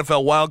rights to an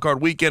NFL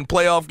wildcard weekend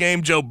playoff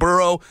game. Joe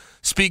Burrow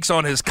speaks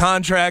on his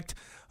contract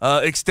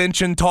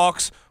extension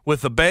talks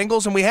with the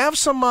Bengals, and we have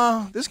some,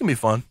 this is going to be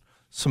fun,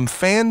 some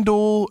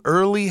FanDuel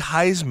early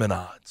Heisman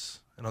odds.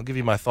 And I'll give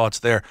you my thoughts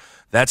there.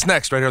 That's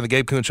next, right here on the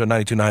Gabe Kuhn Show,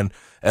 92.9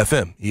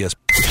 FM,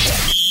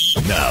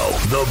 ESPN. Now,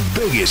 the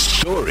biggest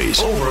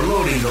stories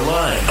overloading the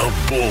line. A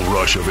bull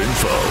rush of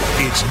info.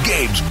 It's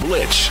Gabe's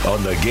Blitz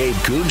on the Gabe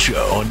Kuhn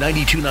Show on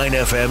 92.9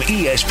 FM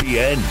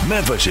ESPN,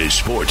 Memphis'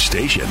 sports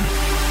station.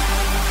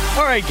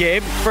 All right,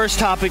 Gabe, first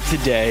topic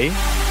today.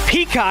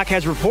 Peacock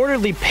has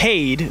reportedly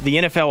paid the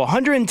NFL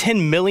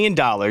 $110 million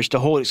to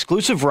hold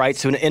exclusive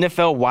rights to an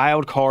NFL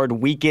wildcard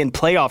weekend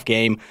playoff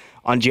game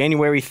on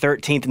January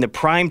 13th in the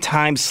prime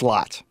time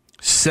slot.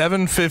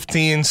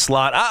 7:15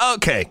 slot.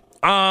 Okay.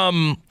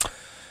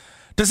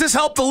 Does this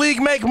help the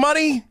league make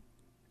money?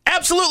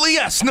 Absolutely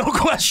yes, no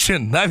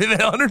question. I mean,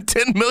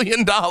 $110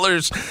 million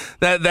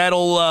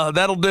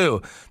that'll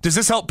do. Does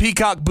this help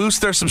Peacock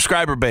boost their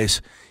subscriber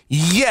base?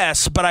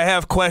 Yes, but I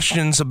have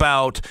questions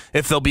about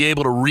if they'll be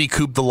able to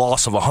recoup the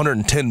loss of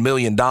 $110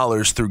 million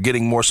through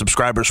getting more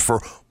subscribers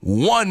for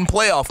one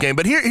playoff game.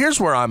 But here's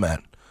where I'm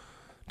at.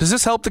 Does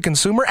this help the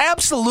consumer?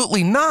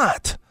 Absolutely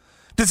not.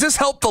 Does this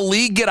help the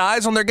league get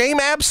eyes on their game?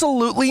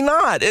 Absolutely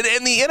not.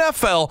 And the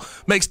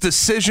NFL makes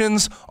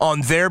decisions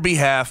on their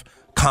behalf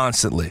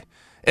constantly.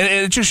 And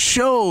it just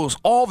shows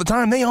all the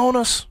time. They own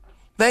us.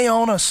 They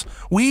own us.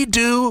 We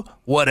do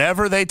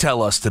whatever they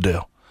tell us to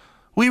do.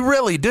 We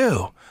really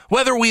do.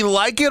 Whether we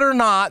like it or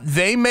not,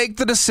 they make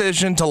the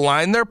decision to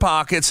line their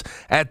pockets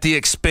at the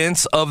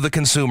expense of the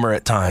consumer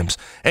at times.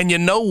 And you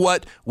know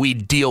what? We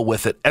deal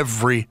with it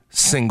every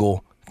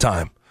single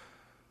time.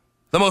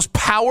 The most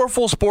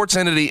powerful sports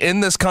entity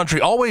in this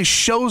country always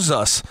shows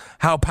us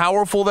how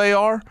powerful they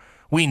are.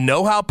 We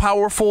know how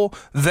powerful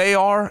they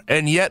are,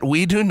 and yet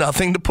we do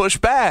nothing to push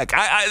back.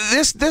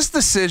 This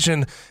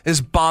decision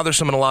is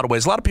bothersome in a lot of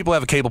ways. A lot of people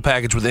have a cable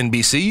package with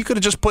NBC. You could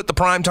have just put the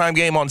primetime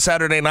game on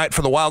Saturday night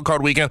for the wild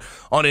card weekend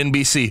on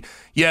NBC.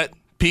 Yet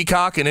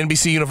Peacock and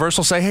NBC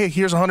Universal say, hey,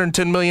 here's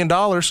 $110 million.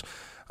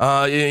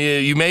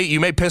 You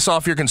may piss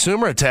off your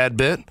consumer a tad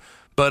bit,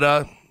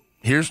 but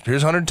here's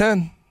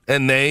 110.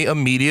 And they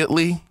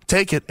immediately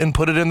take it and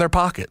put it in their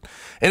pocket.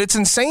 And it's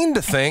insane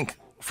to think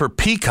for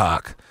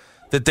Peacock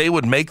that they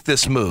would make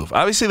this move.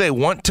 Obviously, they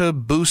want to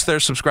boost their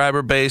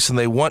subscriber base and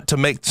they want to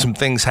make some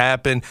things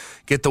happen,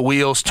 get the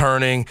wheels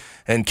turning,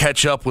 and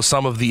catch up with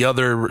some of the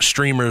other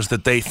streamers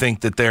that they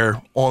think that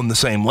they're on the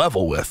same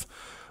level with.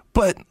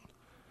 But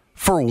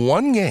for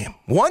one game,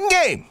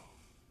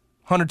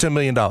 $110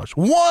 million.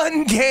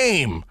 One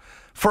game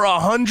for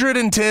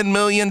 $110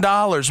 million.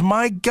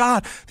 My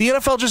God. The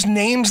NFL just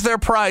names their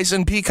price,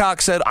 and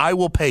Peacock said, I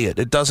will pay it.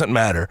 It doesn't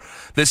matter.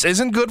 This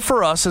isn't good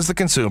for us as the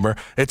consumer.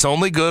 It's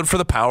only good for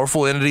the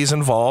powerful entities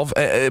involved,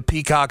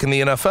 Peacock and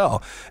the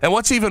NFL. And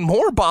what's even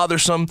more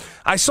bothersome,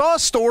 I saw a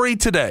story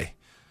today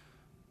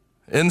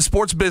in the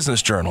Sports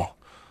Business Journal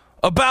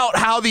about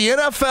how the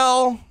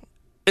NFL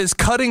is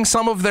cutting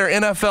some of their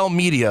NFL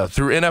media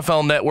through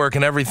NFL Network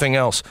and everything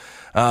else,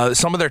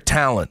 some of their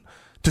talent,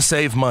 to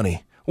save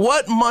money.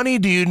 What money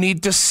do you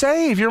need to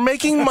save? You're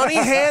making money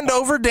hand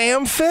over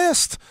damn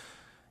fist.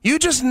 You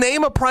just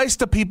name a price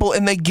to people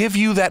and they give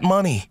you that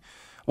money.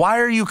 Why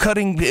are you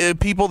cutting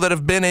people that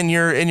have been in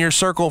your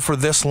circle for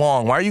this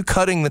long? Why are you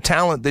cutting the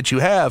talent that you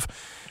have?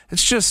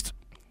 It's just,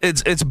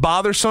 it's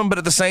bothersome, but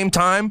at the same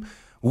time,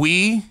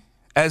 we,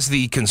 as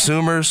the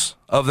consumers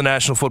of the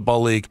National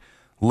Football League,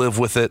 live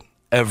with it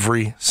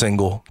every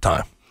single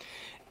time.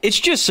 It's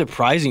just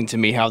surprising to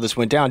me how this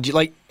went down.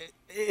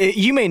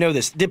 You may know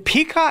this. Did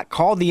Peacock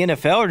call the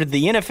NFL, or did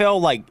the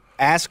NFL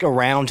ask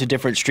around to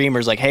different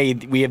streamers hey,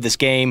 we have this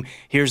game,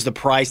 here's the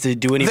price to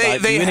do anybody?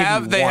 They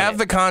have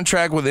the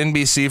contract with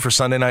NBC for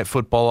Sunday Night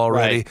Football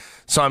already, right.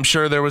 So I'm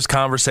sure there was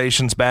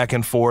conversations back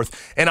and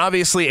forth. And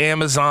obviously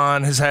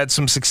Amazon has had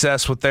some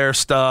success with their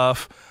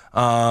stuff.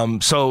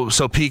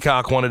 So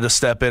Peacock wanted to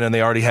step in, and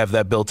they already have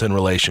that built-in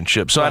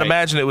relationship. So right. I'd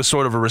imagine it was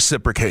sort of a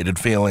reciprocated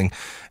feeling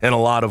in a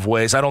lot of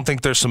ways. I don't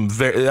think there's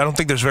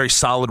very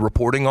solid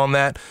reporting on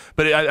that,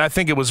 but I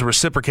think it was a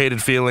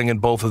reciprocated feeling,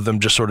 and both of them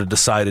just sort of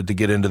decided to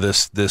get into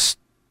this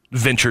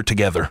venture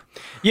together.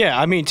 Yeah,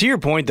 I mean, to your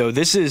point, though,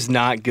 this is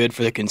not good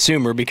for the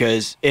consumer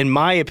because, in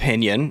my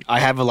opinion, I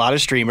have a lot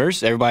of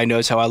streamers. Everybody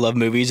knows how I love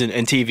movies and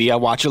TV. I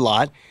watch a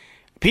lot.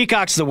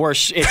 Peacock's the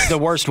worst. It's the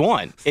worst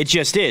one. It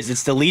just is.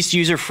 It's the least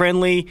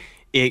user-friendly.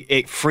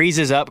 It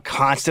freezes up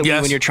constantly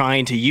when you're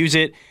trying to use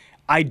it.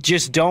 I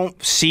just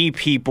don't see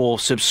people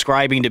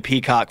subscribing to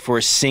Peacock for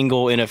a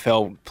single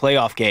NFL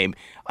playoff game.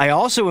 I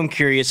also am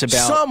curious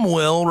about... Some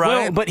will,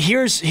 right? Well, but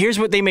here's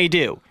what they may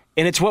do,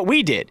 and it's what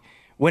we did.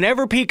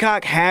 Whenever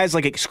Peacock has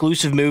like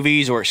exclusive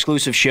movies or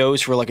exclusive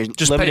shows for like a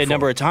limited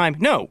number of time,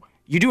 no.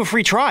 You do a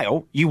free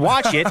trial, you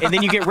watch it, and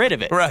then you get rid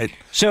of it. Right.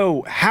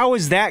 So how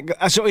is that?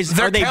 So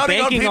they're are they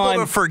counting banking on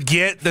people to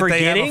forget that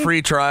they have a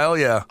free trial?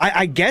 Yeah.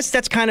 I guess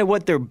that's kind of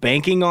what they're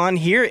banking on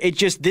here.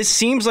 This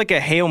seems like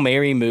a Hail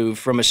Mary move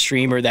from a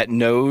streamer that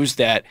knows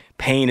that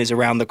pain is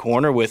around the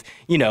corner with,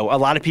 a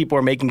lot of people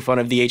are making fun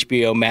of the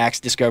HBO Max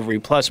Discovery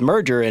Plus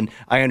merger, and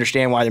I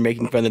understand why they're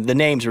making fun of the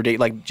names.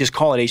 Like, just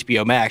call it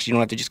HBO Max. You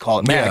don't have to just call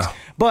it Max. Yeah.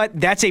 But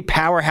that's a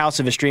powerhouse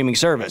of a streaming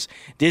service.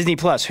 Disney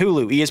Plus,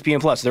 Hulu, ESPN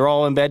Plus, they're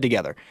all in bed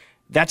together.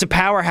 That's a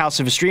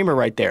powerhouse of a streamer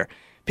right there.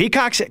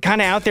 Peacock's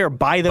kind of out there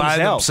by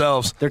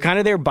themselves. They're kind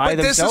of there by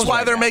themselves. But this is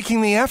why they're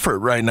making the effort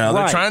right now.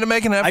 They're trying to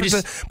make an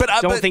effort. But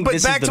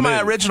back to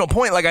my original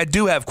point, like I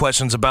do have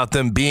questions about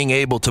them being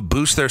able to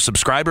boost their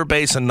subscriber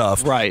base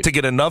enough to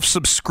get enough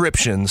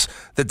subscriptions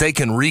that they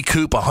can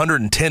recoup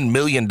 $110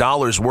 million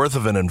worth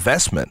of an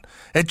investment.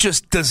 It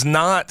just does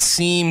not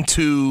seem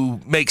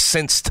to make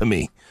sense to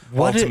me,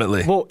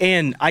 ultimately.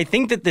 And I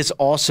think that this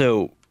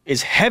also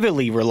is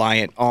heavily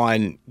reliant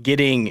on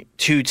getting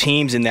two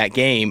teams in that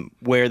game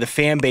where the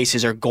fan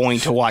bases are going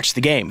to watch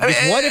the game. What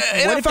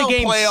if the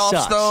game playoffs,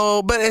 sucks?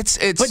 Though, but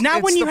it's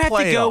not when you have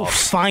playoffs. To go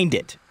find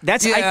it. I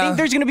think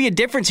there's going to be a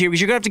difference here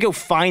because you're going to have to go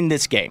find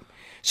this game.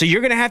 So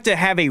you're going to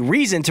have a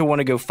reason to want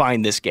to go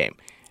find this game.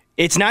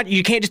 It's not,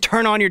 you can't just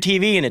turn on your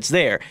TV and it's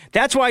there.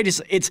 That's why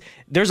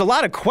there's a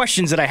lot of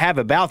questions that I have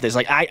about this.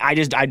 Like, I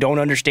don't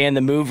understand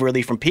the move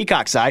really from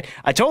Peacock's side.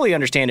 I totally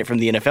understand it from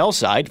the NFL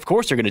side. Of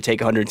course they're going to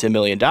take $110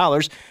 million.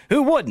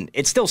 Who wouldn't?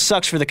 It still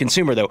sucks for the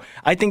consumer, though.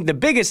 I think the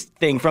biggest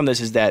thing from this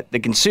is that the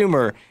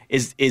consumer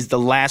is the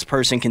last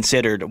person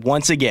considered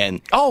once again.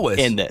 Always.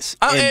 In this.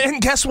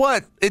 And guess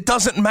what? It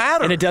doesn't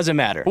matter. And it doesn't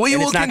matter. We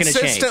will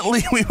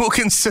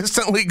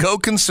consistently go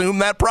consume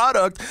that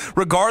product,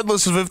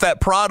 regardless of if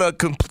that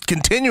product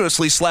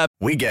continuously slaps.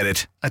 We get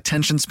it.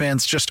 Attention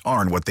spans just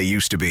aren't what they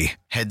used to be.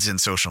 Heads in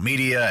social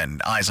media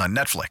and eyes on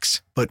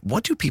Netflix. But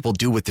what do people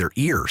do with their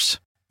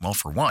ears? Well,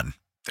 for one,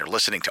 they're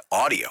listening to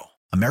audio.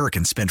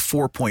 Americans spend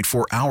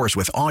 4.4 hours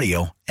with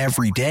audio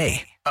every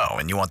day. Oh,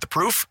 and you want the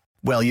proof?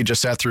 Well, you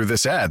just sat through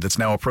this ad that's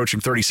now approaching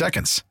 30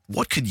 seconds.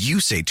 What could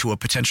you say to a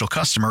potential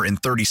customer in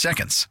 30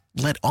 seconds?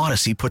 Let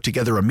Odyssey put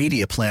together a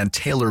media plan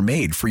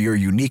tailor-made for your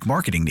unique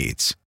marketing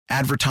needs.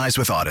 Advertise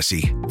with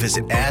Odyssey.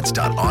 Visit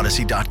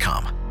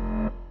ads.odyssey.com.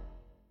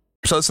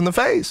 Us in the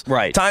face,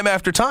 right? Time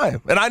after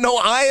time, and I know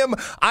I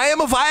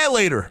am a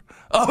violator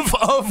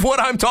of what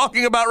I'm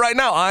talking about right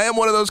now. I am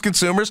one of those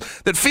consumers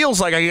that feels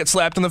like I get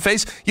slapped in the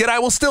face, yet I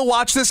will still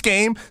watch this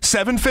game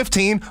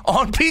 7:15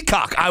 on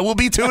Peacock. I will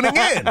be tuning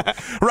in,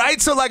 right?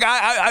 So like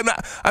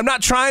I'm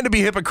not trying to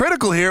be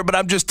hypocritical here, but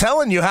I'm just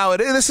telling you how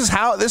it is. This is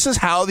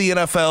how the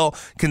NFL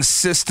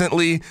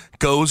consistently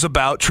goes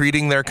about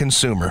treating their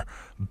consumer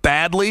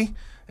badly,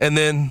 and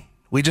then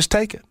we just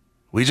take it.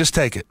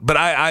 But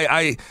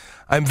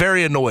I'm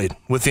very annoyed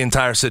with the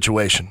entire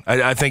situation.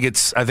 I think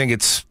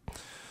it's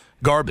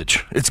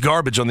garbage. It's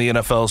garbage on the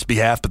NFL's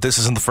behalf, but this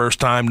isn't the first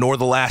time nor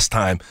the last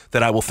time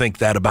that I will think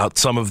that about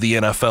some of the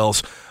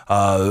NFL's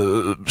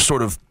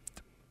sort of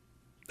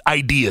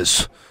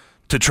ideas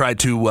to try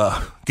to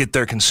get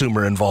their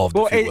consumer involved.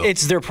 Well,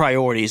 it's their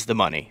priorities, the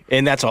money,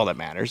 and that's all that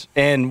matters.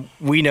 And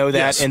we know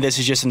that, and this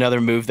is just another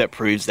move that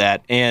proves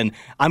that. And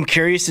I'm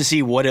curious to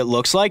see what it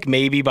looks like.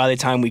 Maybe by the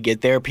time we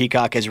get there,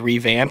 Peacock has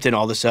revamped, and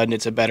all of a sudden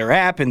it's a better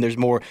app, and there's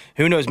more,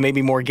 who knows,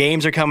 maybe more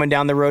games are coming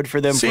down the road for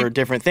them for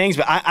different things.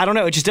 But I don't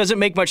know. It just doesn't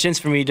make much sense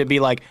for me to be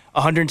like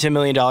 $110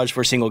 million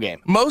for a single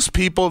game. Most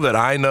people that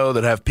I know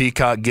that have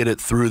Peacock get it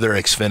through their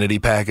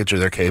Xfinity package or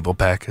their cable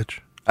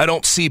package. I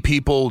don't see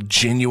people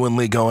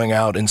genuinely going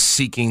out and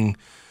seeking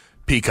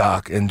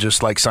Peacock and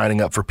just like signing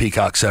up for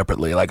Peacock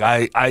separately. Like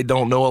I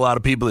don't know a lot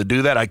of people that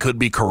do that. I could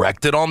be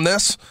corrected on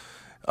this,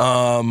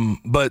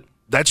 but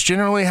that's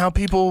generally how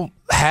people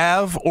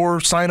have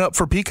or sign up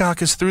for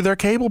Peacock is through their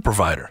cable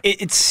provider.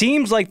 It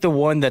seems like the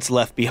one that's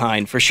left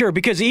behind for sure,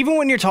 because even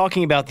when you're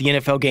talking about the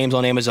NFL games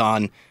on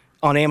Amazon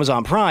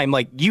Prime,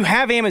 like you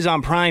have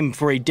Amazon Prime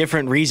for a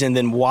different reason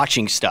than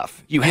watching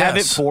stuff. You have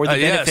it for the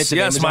benefits of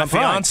Amazon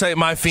Prime.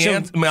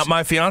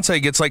 My fiance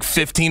gets like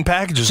 15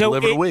 packages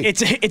delivered a week.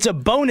 It's a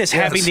bonus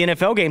having the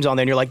NFL games on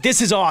there, and you're like,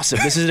 this is awesome.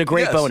 This is a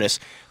great bonus.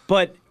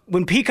 But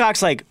when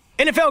Peacock's like,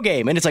 NFL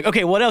game, and it's like,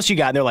 okay, what else you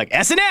got? And they're like,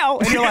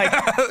 SNL, and you're like,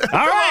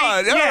 all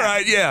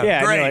right,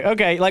 great. Like,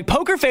 okay, like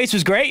Poker Face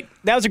was great.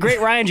 That was a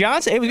great Ryan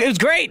Johnson. It was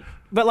great.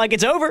 But, like,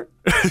 it's over.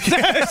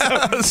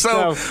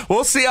 so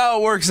we'll see how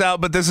it works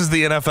out. But this is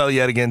the NFL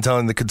yet again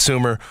telling the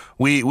consumer,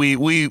 we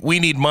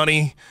need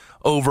money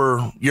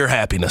over your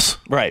happiness.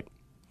 Right.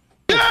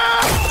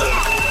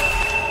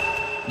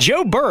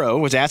 Joe Burrow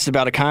was asked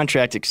about a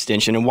contract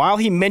extension, and while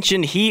he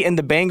mentioned he and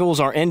the Bengals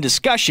are in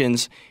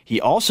discussions, he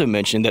also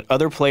mentioned that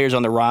other players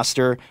on the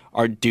roster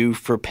are due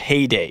for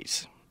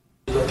paydays.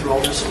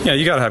 Yeah,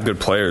 you got to have good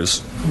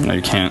players.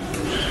 You can't.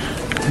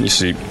 You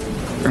see,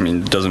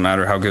 it doesn't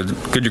matter how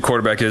good your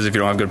quarterback is if you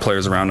don't have good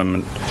players around him,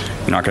 and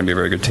you're not going to be a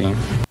very good team.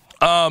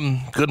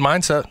 Good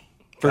mindset.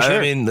 For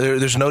sure.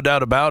 There's no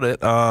doubt about it.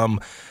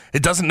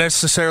 It doesn't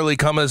necessarily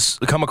come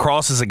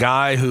across as a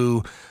guy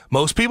who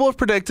most people have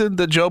predicted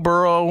that Joe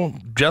Burrow,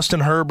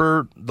 Justin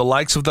Herbert, the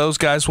likes of those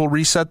guys will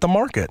reset the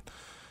market.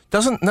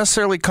 Doesn't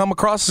necessarily come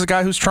across as a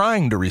guy who's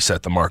trying to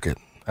reset the market.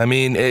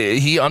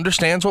 He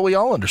understands what we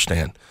all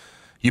understand.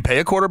 You pay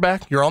a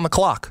quarterback, you're on the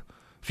clock.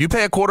 If you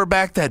pay a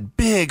quarterback that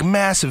big,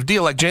 massive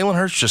deal like Jalen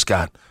Hurts just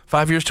got,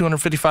 5 years,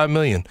 $255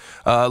 million.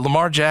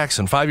 Lamar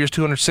Jackson, 5 years,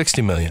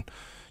 $260 million.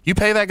 You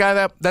pay that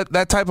guy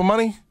that type of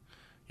money,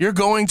 you're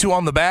going to,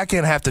 on the back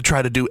end, have to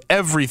try to do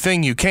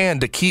everything you can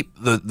to keep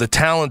the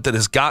talent that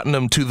has gotten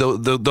them to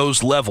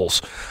those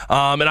levels.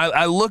 And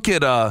I look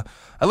at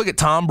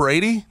Tom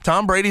Brady.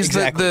 Tom Brady's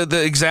exactly.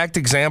 the exact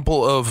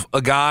example of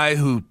a guy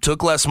who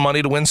took less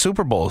money to win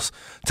Super Bowls.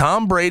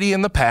 Tom Brady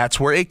and the Pats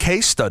were a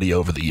case study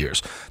over the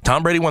years.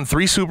 Tom Brady won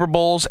 3 Super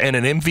Bowls and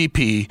an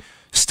MVP,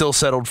 still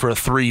settled for a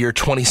 3-year,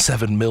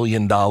 $27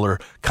 million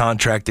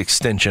contract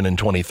extension in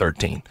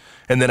 2013.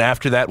 And then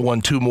after that, won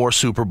 2 more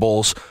Super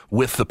Bowls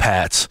with the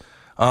Pats.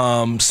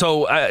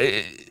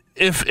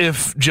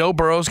 If Joe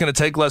Burrow's going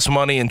to take less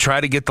money and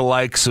try to get the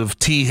likes of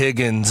T.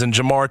 Higgins and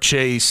Jamar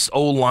Chase,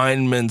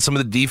 O-linemen, some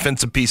of the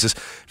defensive pieces,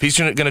 if he's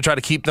going to try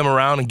to keep them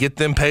around and get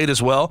them paid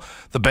as well,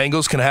 the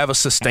Bengals can have a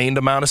sustained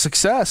amount of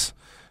success.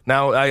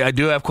 Now, I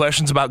do have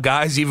questions about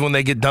guys, even when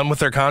they get done with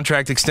their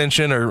contract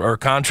extension or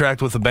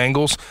contract with the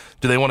Bengals.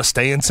 Do they want to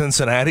stay in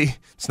Cincinnati?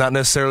 It's not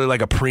necessarily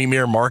like a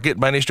premier market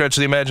by any stretch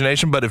of the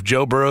imagination, but if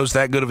Joe Burrow's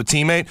that good of a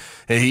teammate,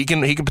 he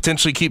can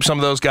potentially keep some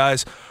of those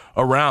guys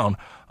around.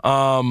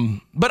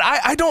 But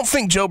I don't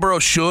think Joe Burrow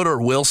should or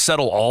will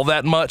settle all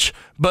that much,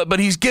 but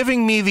he's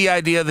giving me the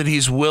idea that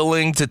he's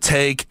willing to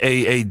take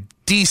a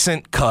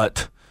decent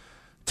cut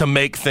to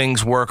make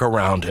things work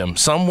around him.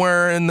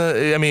 Somewhere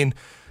in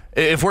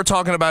if we're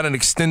talking about an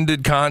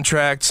extended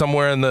contract,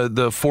 somewhere in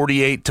the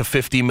 48 to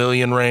 50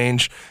 million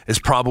range is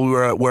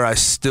probably where I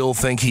still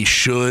think he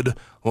should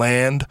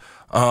land.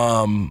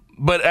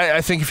 But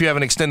I think if you have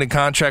an extended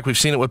contract, we've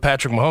seen it with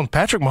Patrick Mahomes.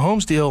 Patrick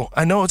Mahomes' deal,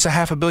 I know it's a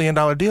 $500 million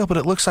deal, but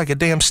it looks like a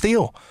damn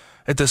steal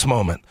at this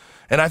moment.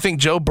 And I think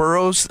Joe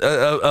Burrow's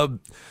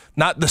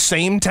not the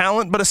same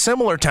talent, but a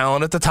similar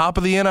talent at the top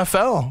of the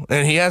NFL.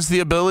 And he has the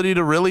ability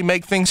to really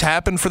make things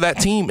happen for that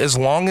team as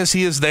long as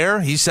he is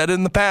there. He said it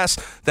in the past,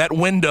 that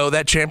window,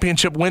 that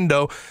championship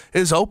window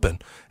is open.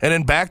 And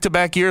in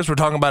back-to-back years, we're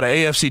talking about an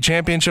AFC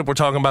championship. We're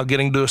talking about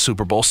getting to a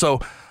Super Bowl. So,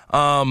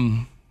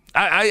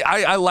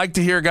 I like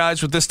to hear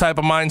guys with this type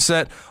of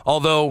mindset,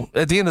 although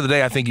at the end of the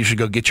day, I think you should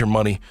go get your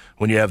money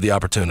when you have the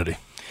opportunity.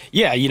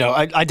 Yeah,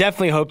 I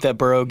definitely hope that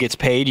Burrow gets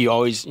paid. You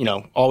always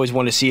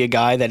want to see a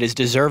guy that is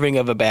deserving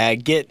of a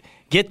bag get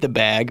the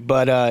bag,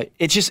 but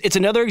it's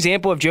another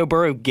example of Joe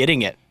Burrow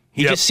getting it.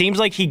 He just seems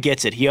like he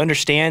gets it. He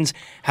understands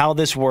how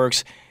this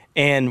works.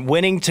 And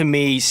winning, to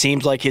me,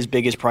 seems like his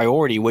biggest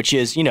priority, which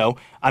is,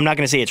 I'm not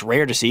going to say it's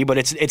rare to see, but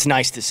it's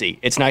nice to see.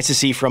 It's nice to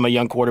see from a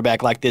young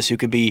quarterback like this who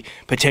could be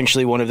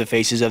potentially one of the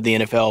faces of the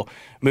NFL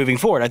moving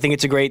forward. I think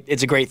it's a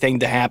great thing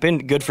to happen.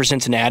 Good for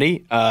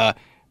Cincinnati.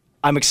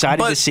 I'm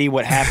excited to see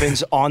what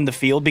happens on the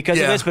field because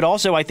of this, but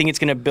also I think it's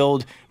going to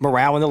build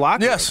morale in the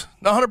locker room. Yes,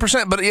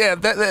 100%. But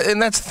and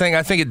that's the thing.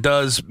 I think it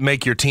does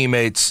make your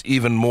teammates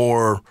even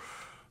more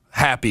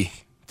happy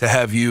to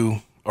have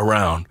you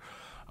around.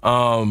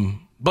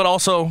 But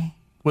also,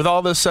 with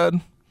all this said,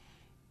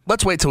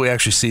 let's wait till we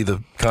actually see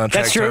the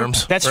contract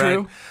terms. That's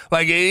true.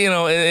 Like,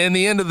 in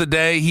the end of the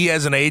day, he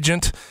has an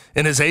agent,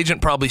 and his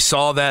agent probably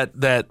saw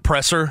that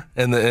presser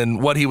and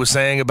what he was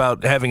saying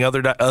about having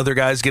other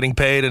guys getting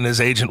paid, and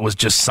his agent was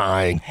just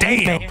sighing.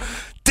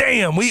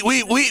 Damn,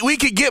 we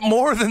could get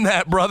more than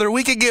that, brother.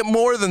 We could get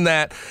more than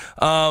that.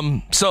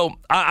 So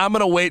I'm going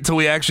to wait till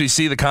we actually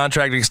see the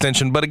contract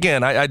extension. But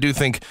again, I do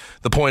think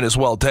the point is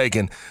well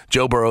taken.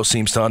 Joe Burrow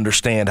seems to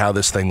understand how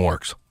this thing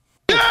works.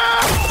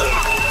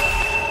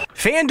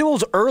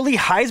 FanDuel's early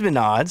Heisman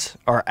odds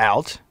are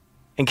out,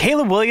 and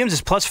Caleb Williams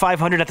is plus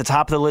 500 at the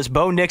top of the list.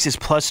 Bo Nix is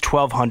plus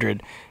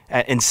 1,200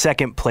 in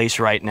second place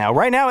right now.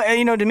 Right now,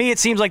 to me, it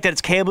seems like that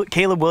it's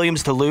Caleb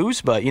Williams to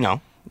lose, but,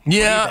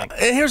 Yeah,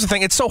 and here's the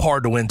thing. It's so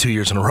hard to win 2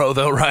 years in a row,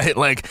 though, right?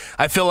 Like,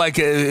 I feel like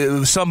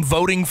some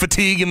voting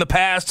fatigue in the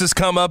past has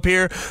come up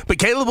here. But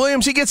Caleb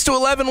Williams, he gets to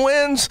 11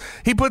 wins.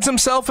 He puts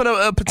himself in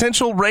a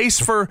potential race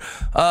for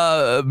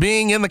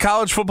being in the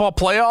college football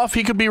playoff.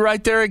 He could be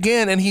right there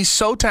again, and he's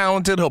so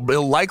talented.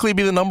 He'll likely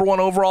be the number 1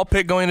 overall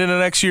pick going into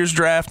next year's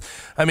draft.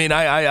 I mean,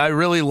 I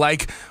really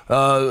like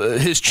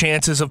his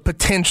chances of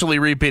potentially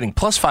repeating.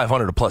 Plus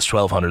 500 to plus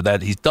 1,200,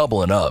 that he's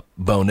doubling up,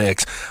 Bo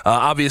Nix.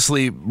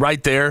 Obviously,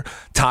 right there,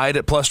 tied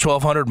at plus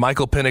 1,200,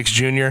 Michael Penix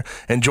Jr.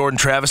 and Jordan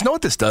Travis. Know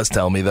what this does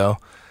tell me, though?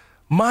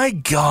 My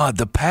God,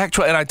 the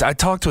Pac-12, and I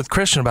talked with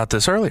Christian about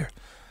this earlier.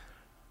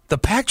 the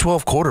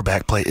Pac-12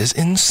 quarterback play is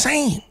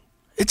insane.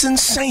 It's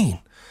insane.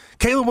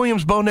 Caleb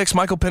Williams, Bo Nix,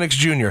 Michael Penix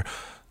Jr.,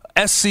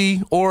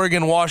 SC,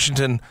 Oregon,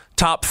 Washington,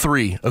 top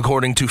 3,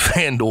 according to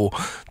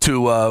FanDuel,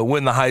 to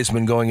win the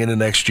Heisman going into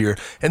next year.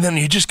 And then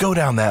you just go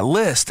down that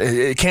list.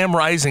 Cam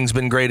Rising's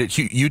been great at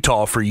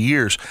Utah for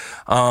years.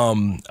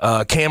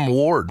 Cam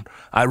Ward,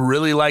 I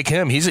really like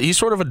him. He's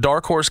sort of a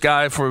dark horse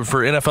guy for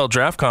NFL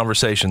draft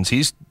conversations.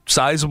 He's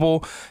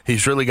sizable.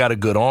 He's really got a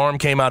good arm.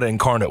 Came out of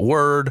Incarnate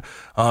Word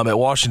at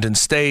Washington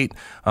State.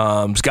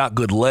 He's got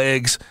good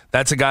legs.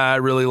 That's a guy I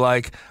really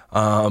like.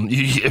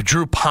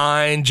 Drew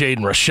Pine, Jaden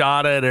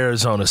Rashada at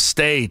Arizona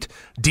State.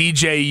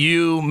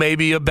 DJU,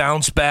 maybe a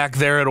bounce back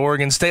there at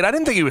Oregon State. I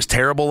didn't think he was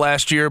terrible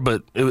last year,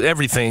 but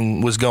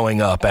everything was going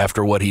up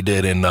after what he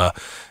did in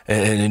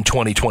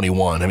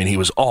 2021. I mean, he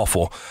was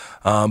awful.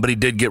 But he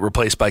did get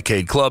replaced by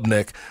Cade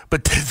Klubnik.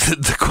 But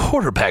the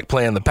quarterback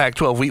play in the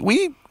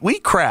Pac-12, we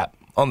crap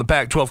on the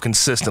Pac-12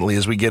 consistently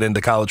as we get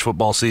into college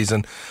football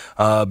season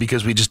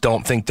because we just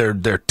don't think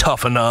they're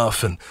tough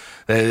enough, and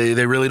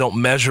they really don't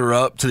measure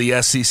up to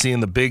the SEC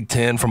and the Big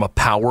Ten from a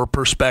power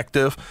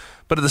perspective.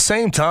 But at the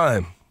same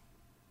time,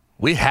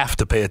 we have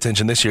to pay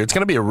attention this year. It's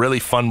going to be a really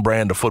fun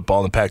brand of football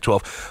in the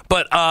Pac-12.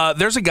 But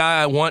there's a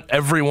guy I want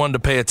everyone to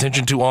pay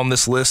attention to on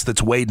this list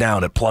that's way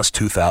down at plus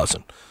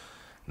 2,000.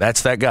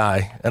 That's that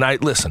guy. And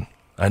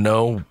I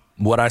know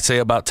what I say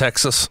about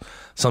Texas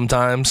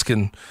sometimes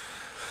can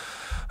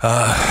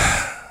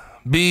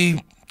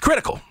be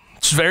critical.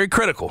 It's very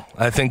critical.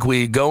 I think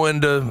we go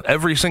into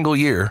every single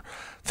year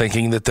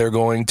thinking that they're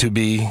going to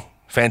be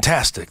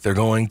fantastic. They're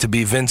going to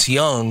be Vince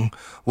Young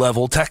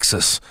level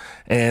Texas,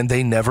 and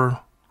they never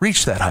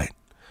reach that height.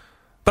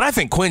 But I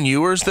think Quinn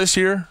Ewers this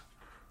year,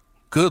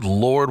 good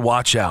Lord,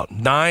 watch out.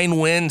 9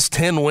 wins,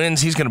 10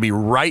 wins. He's going to be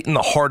right in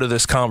the heart of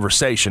this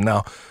conversation.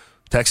 Now,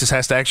 Texas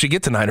has to actually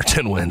get to 9 or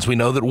 10 wins. We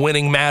know that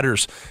winning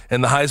matters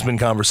in the Heisman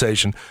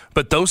conversation.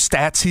 But those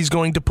stats he's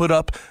going to put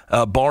up,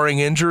 barring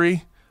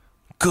injury,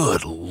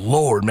 good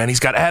Lord, man. He's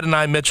got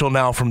Adonai Mitchell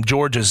now from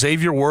Georgia.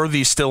 Xavier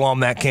Worthy's still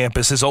on that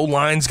campus. His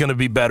O-line's going to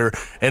be better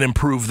and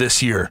improve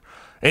this year.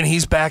 And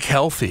he's back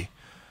healthy.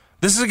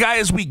 This is a guy,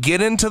 as we get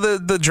into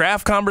the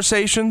draft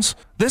conversations,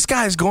 this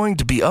guy's going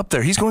to be up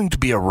there. He's going to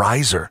be a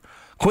riser.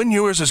 Quinn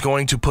Ewers is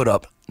going to put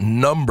up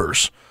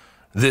numbers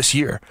this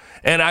year.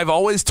 And I've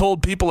always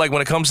told people, like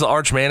when it comes to the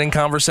Arch Manning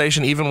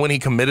conversation, even when he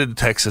committed to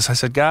Texas, I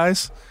said,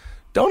 guys,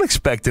 don't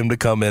expect him to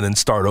come in and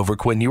start over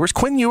Quinn Ewers.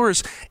 Quinn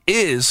Ewers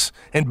is,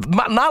 and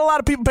not a lot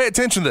of people pay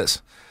attention to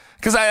this,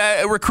 because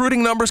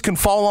recruiting numbers can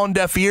fall on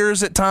deaf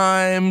ears at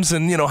times,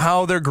 and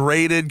how they're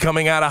graded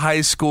coming out of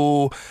high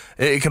school,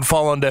 it can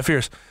fall on deaf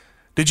ears.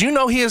 Did you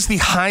know he is the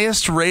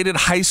highest rated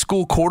high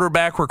school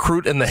quarterback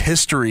recruit in the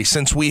history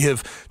since we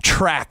have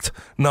tracked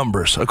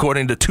numbers,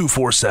 according to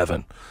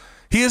 247?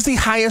 He is the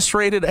highest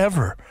rated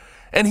ever.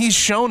 And he's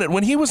shown it.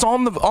 When he was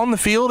on the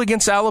field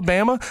against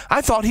Alabama,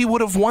 I thought he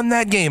would have won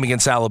that game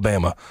against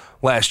Alabama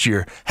last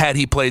year had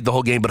he played the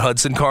whole game. But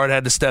Hudson Card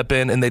had to step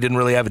in, and they didn't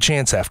really have a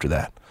chance after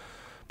that.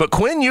 But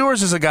Quinn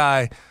Ewers is a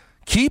guy,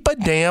 keep a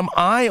damn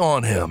eye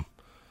on him.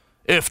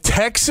 If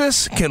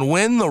Texas can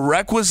win the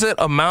requisite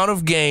amount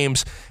of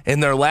games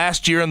in their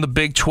last year in the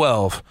Big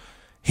 12,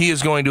 he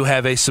is going to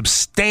have a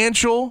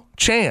substantial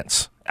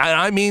chance, and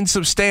I mean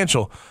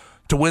substantial,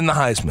 to win the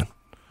Heisman.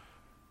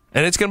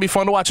 And it's going to be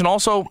fun to watch. And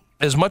also,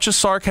 as much as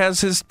Sark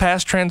has his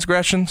past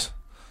transgressions,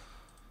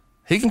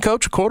 he can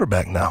coach a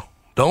quarterback now.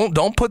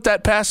 Don't put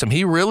that past him.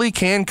 He really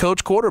can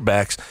coach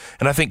quarterbacks.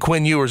 And I think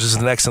Quinn Ewers is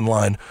the next in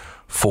line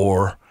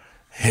for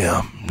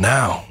him.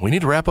 Now, we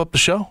need to wrap up the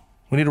show.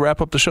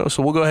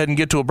 So we'll go ahead and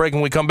get to a break.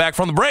 When we come back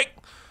from the break,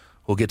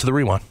 we'll get to the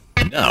rewind.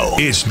 Now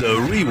it's the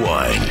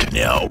Rewind.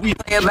 Now we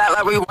play it back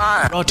like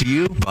Rewind. Brought to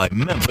you by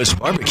Memphis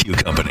Barbecue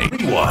Company.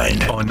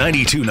 Rewind on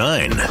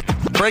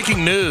 92.9.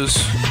 Breaking news.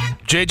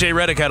 J.J.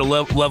 Redick had a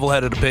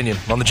level-headed opinion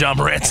on the John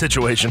Morant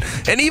situation.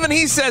 And even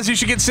he says you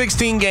should get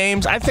 16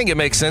 games. I think it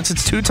makes sense.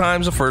 It's 2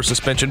 times the first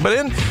suspension. But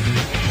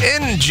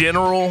in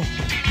general,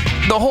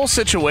 the whole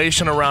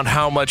situation around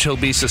how much he'll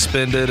be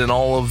suspended and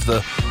all of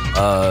the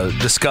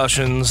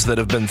discussions that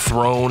have been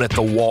thrown at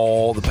the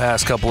wall the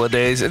past couple of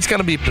days, it's going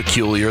to be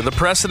peculiar. The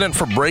precedent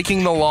for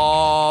breaking the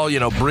law,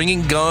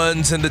 bringing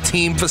guns into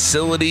team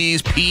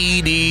facilities,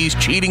 PEDs,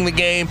 cheating the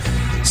game,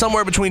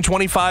 somewhere between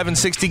 25 and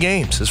 60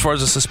 games as far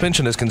as the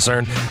suspension is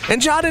concerned.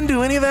 And Ja didn't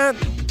do any of that.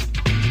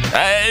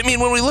 I mean,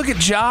 when we look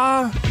at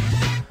Ja,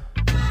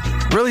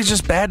 really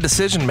just bad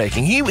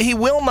decision-making. He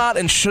will not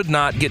and should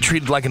not get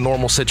treated like a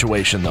normal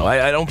situation, though.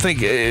 I don't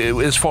think,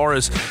 as far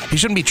as, he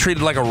shouldn't be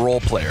treated like a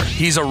role player.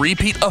 He's a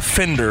repeat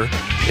offender,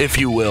 if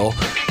you will,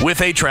 with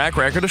a track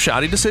record of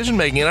shoddy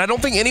decision-making. And I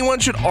don't think anyone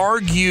should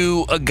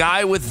argue a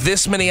guy with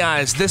this many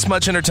eyes, this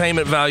much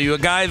entertainment value, a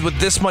guy with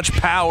this much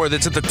power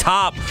that's at the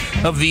top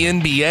of the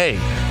NBA,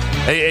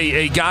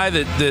 a guy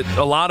that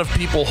a lot of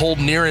people hold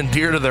near and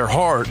dear to their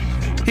heart,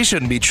 he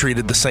shouldn't be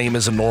treated the same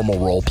as a normal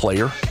role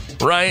player.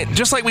 right?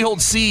 Just like we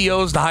hold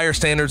CEOs to higher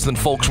standards than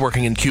folks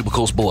working in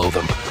cubicles below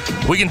them.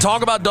 We can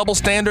talk about double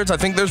standards. I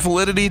think there's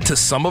validity to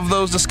some of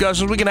those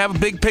discussions. We can have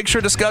big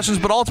picture discussions,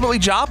 but ultimately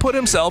Ja put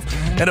himself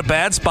in a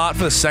bad spot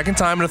for the second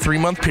time in a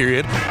 3-month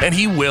period, and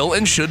he will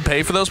and should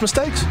pay for those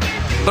mistakes.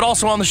 But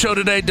also on the show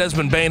today,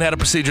 Desmond Bain had a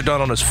procedure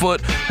done on his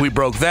foot. We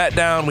broke that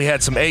down. We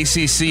had some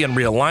ACC and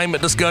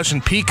realignment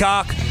discussion.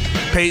 Peacock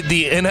paid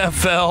the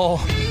NFL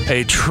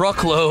a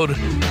truckload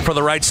for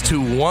the rights to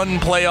one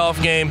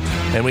playoff game,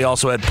 and we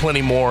also had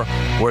plenty more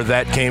where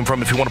that came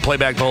from. If you want to play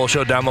back the whole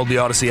show, download the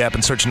Odyssey app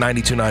and search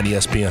 92.9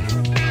 ESPN.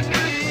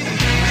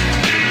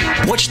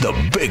 What's the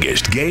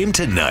biggest game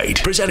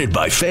tonight? Presented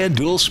by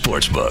FanDuel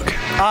Sportsbook.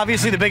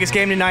 Obviously, the biggest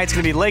game tonight is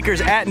going to be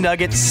Lakers at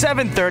Nuggets,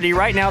 7:30.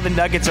 Right now, the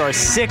Nuggets are a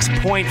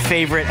 6-point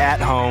favorite at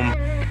home.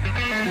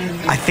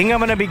 I think I'm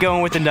going to be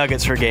going with the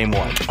Nuggets for Game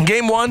 1.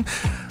 Game 1,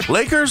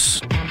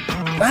 Lakers,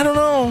 I don't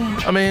know.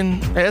 I mean,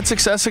 they had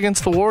success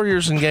against the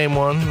Warriors in Game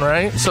 1,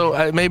 right?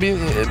 So maybe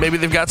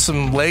they've got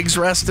some legs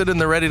rested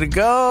and they're ready to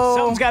go.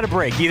 Something's got to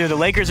break. Either the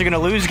Lakers are going to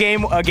lose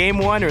game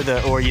 1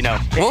 or you know.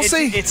 We'll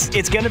see.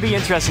 It's going to be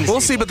interesting.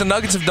 We'll see, but the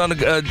Nuggets have done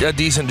a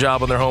decent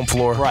job on their home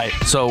floor. Right.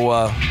 So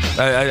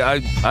I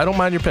don't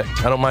mind your pick.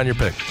 I don't mind your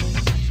pick.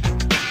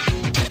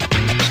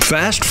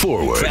 Fast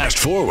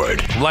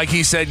forward. Like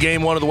he said,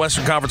 Game 1 of the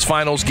Western Conference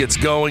Finals gets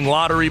going.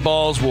 Lottery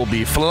balls will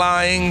be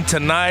flying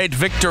tonight.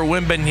 Victor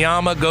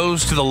Wembanyama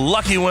goes to the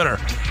lucky winner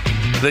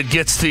that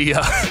gets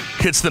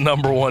the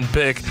number 1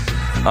 pick.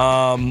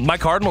 My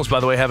Cardinals, by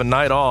the way, have a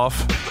night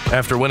off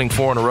after winning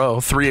 4 in a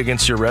row. 3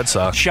 against your Red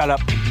Sox. Shut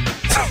up.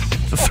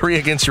 3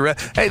 against your Red.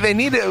 Hey, they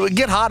need to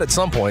get hot at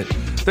some point.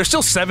 They're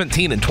still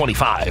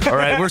 17-25, all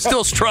right? We're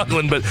still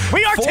struggling, but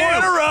we are 4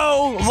 in a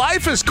row.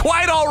 Life is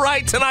quite all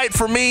right tonight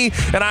for me,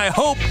 and I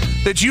hope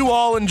that you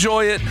all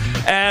enjoy it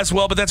as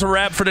well. But that's a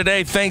wrap for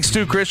today. Thanks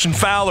to Christian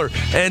Fowler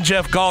and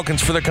Jeff Galkins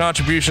for their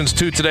contributions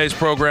to today's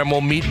program. We'll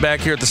meet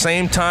back here at the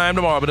same time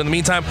tomorrow. But in the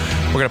meantime,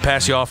 we're going to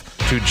pass you off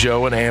to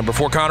Joe and Amber.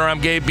 For Connor,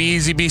 I'm Gabe. Be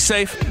easy, be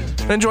safe,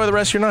 and enjoy the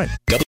rest of your night.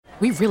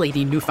 We really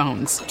need new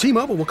phones.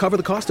 T-Mobile will cover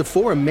the cost of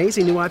 4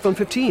 amazing new iPhone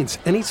 15s,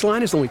 and each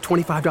line is only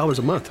 $25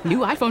 a month. New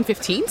iPhone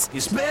 15s?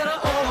 It's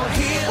better over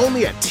here.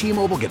 Only at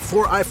T-Mobile, get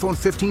 4 iPhone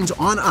 15s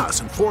on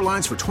us and 4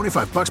 lines for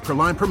 $25 per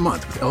line per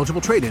month with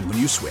eligible trade-in when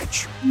you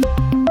switch.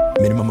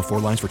 Minimum of 4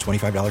 lines for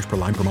 $25 per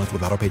line per month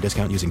with autopay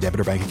discount using debit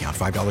or bank account.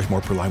 $5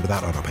 more per line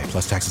without autopay,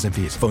 plus taxes and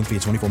fees. Phone fee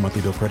at 24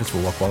 monthly bill credits for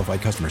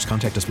well-qualified customers.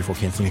 Contact us before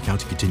canceling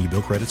account to continue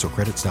bill credits or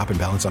credit stop and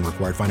balance on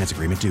required finance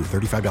agreement due.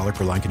 $35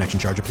 per line connection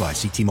charge applies.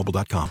 See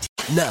T-Mobile.com.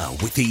 Now,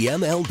 with the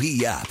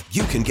MLB app,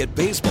 you can get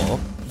baseball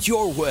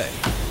your way.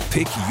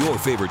 Pick your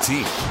favorite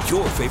team,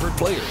 your favorite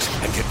players,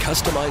 and get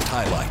customized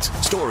highlights,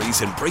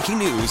 stories, and breaking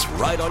news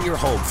right on your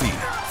home feed.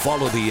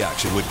 Follow the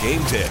action with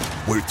Game Day,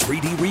 where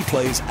 3D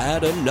replays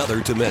add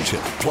another dimension.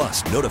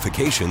 Plus,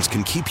 notifications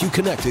can keep you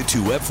connected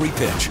to every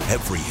pitch,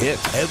 every hit,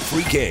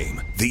 every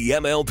game. The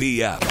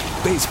MLB app.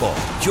 Baseball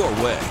your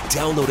way.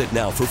 Download it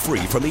now for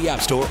free from the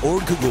App Store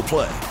or Google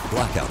Play.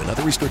 Blackout and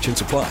other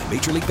restrictions apply.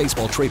 Major League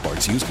Baseball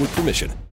trademarks used with permission.